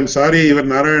 So I am sorry, even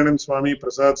Narayanan Swami,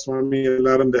 Prasad Swami,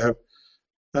 எல்லாரும் they have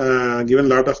given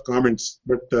lot of comments,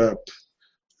 but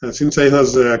since I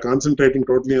was concentrating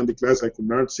totally on the class, I could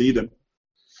not see them.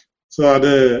 So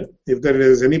if there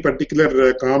is any particular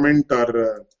comment or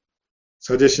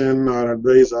suggestion or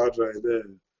advice or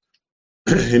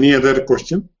any other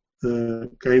question,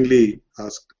 kindly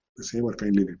ask the same or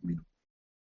kindly let me know.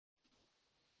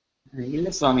 இல்ல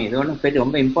சுவாமி, இது ஒன்றும் பெரிய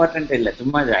ரொம்ப important இல்லை,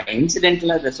 சும்மா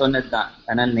இன்சிடென்ட்ல அதை சொன்னதுதான்.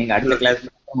 ஆனால் நீங்க அடுத்த கிளாஸ்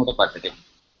கூட பார்த்துக்கலாம்.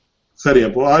 சரி,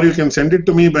 அப்போ or you can send it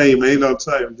to me by mail also.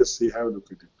 I will just see, have a look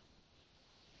at it.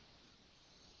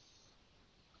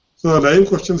 So live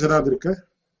questions ஏதாவது இருக்கு?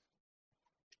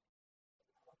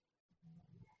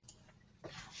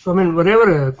 So I mean ஒரே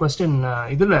ஒரு question,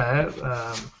 இதுல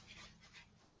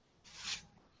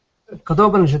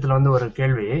கதோபனிஷத்துல வந்து ஒரு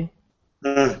கேள்வி,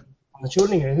 அந்த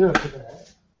சூர் நீங்க எது வச்சுக்க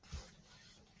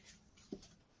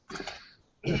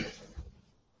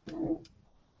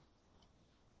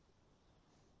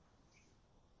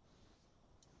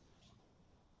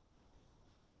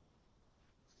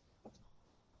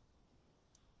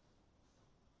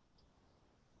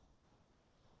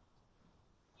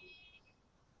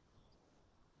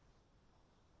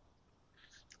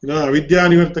அவித்யா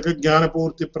நிவர்த்தக ஞான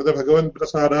பூர்த்தி பிரத பகவன்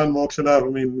பிரசாரான்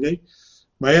மோட்சலாபமின்கை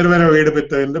மயர்வர வீடு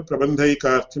பெற்ற என்று பிரபந்தை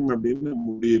கார்த்தியம் அப்படின்னு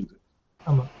முடியுது.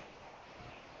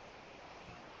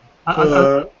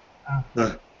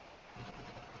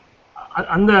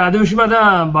 அந்த அது விஷயமா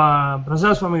தான்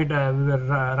பிரசாத் சுவாமி கிட்ட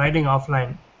ரைட்டிங்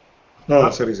ஆஃப்லைன்.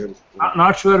 சரி சரி,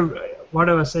 not sure what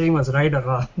I was saying was right or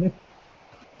wrong.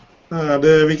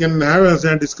 We can have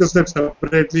discuss that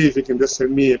separately if you can just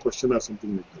send me a question or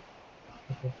something like that.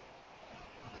 Okay.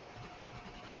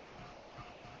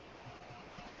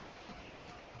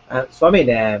 சுவாமி,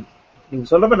 நீங்க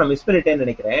சொல்றப்ப நான் miss பண்ணிட்டேன்னு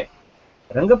நினைக்கிறேன்.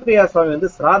 ரங்கப்பிரியா சுவாமி வந்து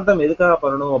சிராத்தம் எதுக்காக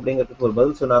பண்ணணும் அப்படிங்கிறதுக்கு ஒரு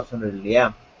பதில் சொன்னது இல்லையா?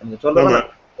 நீங்க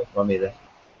சொல்றப்ப சுவாமி இதை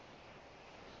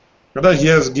he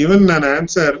has given an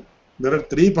answer. There are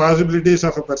 3 possibilities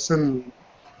of a person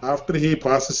after he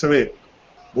passes away.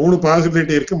 3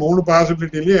 possibility இருக்கு. 3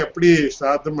 பாசிபிலிட்டிலயே எப்படி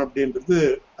சிராத்தம் அப்படின்றது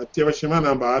அத்தியாவசியமா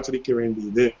நாம ஆச்சரிக்க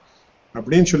வேண்டியது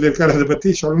அப்படின்னு சொல்லியிருக்காரு. அதை பத்தி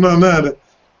சொல்லணும்னா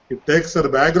it takes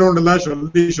the background எல்லாம்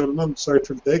சொல்லணும். So it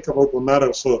will take about 1 hour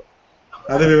or so.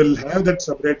 we will have that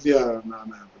separately.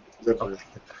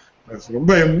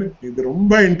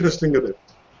 ரொம்ப இன்ட்ரெஸ்டிங் அது.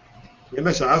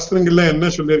 ஏன்னா சாஸ்திரங்கள்ல என்ன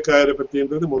சொல்லியிருக்காரு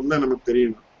பத்தின்றது முதல்ல நமக்கு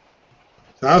தெரியணும்.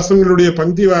 சாஸ்திரங்களுடைய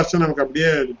பங்கி வாசம் நமக்கு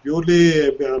அப்படியே purely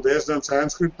based on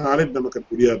Sanskrit knowledge நமக்கு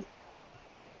புரியாது.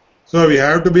 So we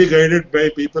have to be guided by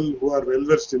people who are well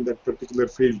versed in that particular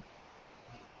field.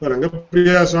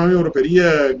 Rangapriya சுவாமி ஒரு பெரிய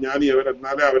ஞானி அவர்.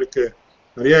 அதனால அவருக்கு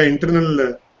நிறைய internal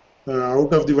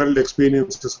out of the world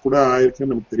experiences கூட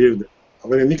ஆயிருக்குன்னு நமக்கு தெரியுது.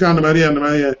 அவர் என்னைக்கும் அந்த மாதிரி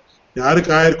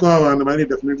யாருக்கு ஆயிருக்கோ அந்த மாதிரி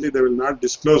definitely they will not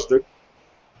disclose that.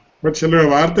 But சில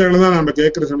வார்த்தைகள் தான் நம்ம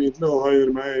கேட்கிற சமயத்துல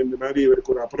இந்த மாதிரி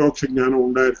இவருக்கு ஒரு அபரோக்ஷ ஞானம்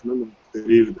உண்டாயிருக்கணும்னு நமக்கு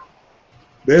தெரியுது.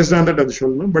 பேஸ்ட் ஆன் தட் அது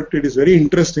சொல்லணும். But it is very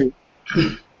interesting.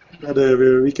 அது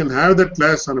we can have that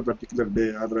class on a particular day.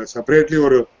 அதுல செப்பரேட்லி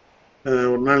ஒரு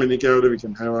நாள் இன்னைக்காவது we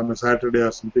can have on a Saturday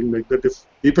or something like that if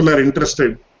people are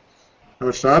interested.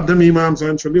 அவர் ஸ்ராத்த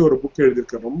மீமாம்சான்னு சொல்லி ஒரு book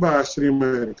எழுதியிருக்காரு. ரொம்ப ஆச்சரியமா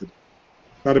இருக்குது.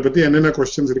 அதை பத்தி என்னென்ன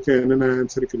கொஸ்டின்ஸ் இருக்கு, என்னென்ன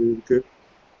ஆன்சர் இருக்கு.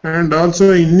 அண்ட் ஆல்சோ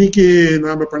இன்னைக்கு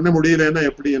நாம பண்ண முடியலன்னா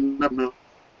எப்படி என்ன பண்ணோம்.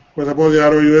 இப்போ சப்போஸ்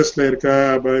யாரோ யூஎஸ்ல இருக்கா,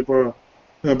 இப்போ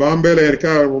பாம்பேல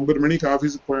இருக்கா, 9 மணிக்கு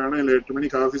ஆஃபீஸுக்கு போயானா இல்லை 8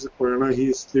 மணிக்கு ஆஃபீஸுக்கு போயானா, he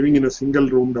is living in a single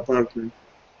room apartment.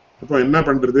 அப்போ என்ன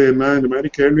பண்றது, என்ன இந்த மாதிரி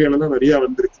கேள்விகள் தான் நிறைய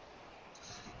வந்திருக்கு.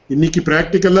 இன்னைக்கு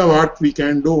பிராக்டிக்கலா what we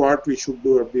can do, what we should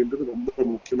do அப்படின்றது ரொம்ப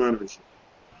முக்கியமான விஷயம்.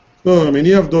 So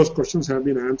many of those questions have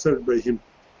been answered by him,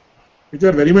 which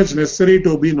are very much necessary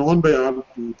to be known by all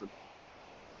people.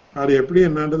 அது எப்படி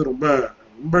என்னன்றது ரொம்ப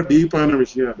ரொம்ப டீப்பான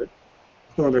விஷயம் அது.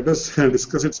 So let us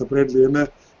discuss it separately. ஏன்னா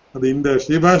அது இந்த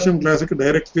ஸ்ரீபாஷ்யம் கிளாஸுக்கு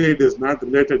directly it is not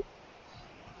related.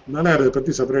 அதனால அதை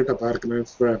பத்தி செப்பரேட்டா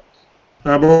பார்க்கலாம்.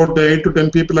 About 8 to 10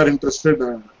 people are interested.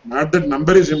 Not that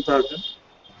number is important,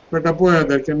 but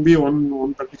there can be one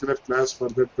particular class for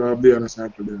that, probably on a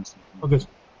Saturday or something. Okay.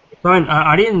 Fine.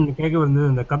 அடியன் கேட்க வந்து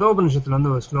இந்த கதோபனிஷத்துல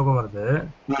வந்து ஒரு ஸ்லோகம் வருது.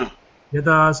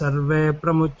 யதா சர்வே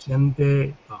பிரமுச்யந்தே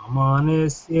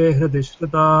காமானேஸ்யே ஹ்ருதி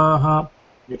ஸ்ருதாஹ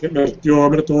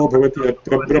மர்த்யோமிருதோ பவதி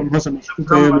அத்ர பிரம்ம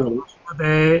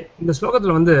சம்ஸ்கிருதே. இந்த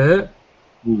ஸ்லோகத்துல வந்து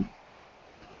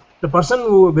the person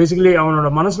who basically அவனோட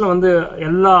மனசுல வந்து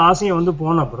எல்லா ஆசையும் வந்து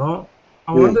போன அப்புறம்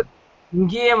அவன் வந்து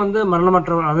இங்கேயே வந்து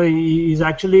மரணமற்ற, அது is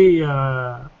actually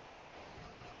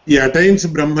he attains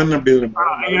brahman அப்படிங்கற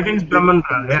attains brahman.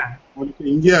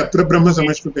 இங்கே அத்ர பிரம்ம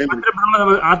சம்ஸ்கிருதே,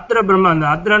 அத்ர பிரம்ம, அந்த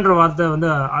அத்ரன்ற வார்த்தை வந்து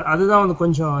அதுதான் வந்து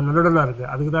கொஞ்சம் நடுடலா இருக்கு.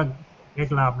 அதுக்கு தான்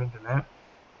கேட்கலாம் அப்படின்ட்டு.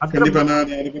 கண்டிப்பா நான்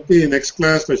அதை பத்தி நெக்ஸ்ட்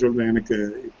கிளாஸ்ல சொல்றேன். எனக்கு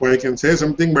இப்போ I can say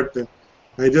something, but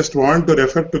I just want to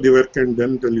refer to the work and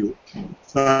then tell you.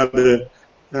 So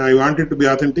I want it to be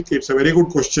authentic. It's a very good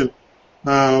question.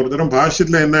 ஒரு தரம்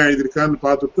பாஷ்யத்துல என்ன எழுதியிருக்கான்னு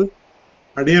பார்த்துட்டு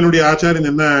அடியனுடைய ஆச்சாரியன்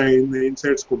என்ன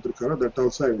insights கொடுத்திருக்காரோ that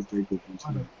also I will try to do.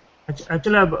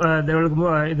 ஆக்சுவலா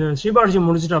இது ஸ்ரீபாஷ்யம்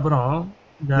முடிச்சிட்ட அப்புறம்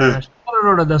இந்த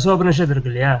சங்கரரோட தசோபனிஷத்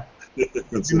இருக்கு இல்லையா, we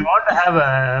want to have a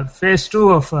phase 2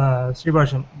 of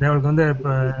Sri Bhashyam. தேவளுக்கு வந்து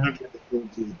இப்போ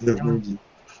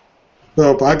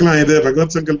பார்க்கலாம். இது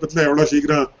பகவத் சங்கல்பத்துல எவ்வளவு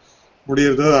சீக்கிரம்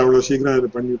முடியுறதோ அவ்வளவு சீக்கிரம் இது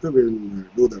பண்ணிட்டு we will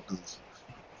do that also.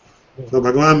 So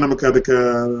பகவான் நமக்கு அதுக்கு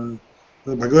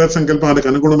பகவத் சங்கல்பம்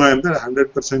அதுக்கு அனுகுணமா இருந்தா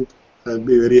 100% I'll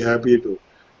be very happy to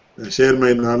share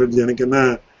my knowledge. எனக்கு என்ன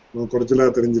குறைச்சலா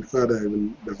தெரிஞ்சிருக்கோ அதை I will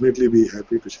definitely be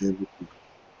happy to share with you.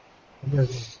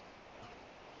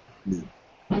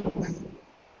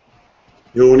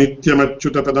 யோ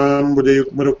நித்யமச்சுத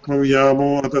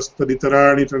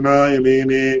பதாம்புஜயுக்மருக்மவ்யாமோஹதஸ்ததிதராணி த்ரணாய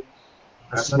மேனே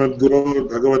அஸ்மத்குரோர்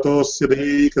பகவதோஸ்ய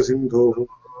தயைக சிந்தோஹ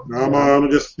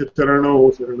ராமானுஜஸ்ய சரணோ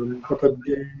சரணம்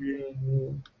பிரபத்யே.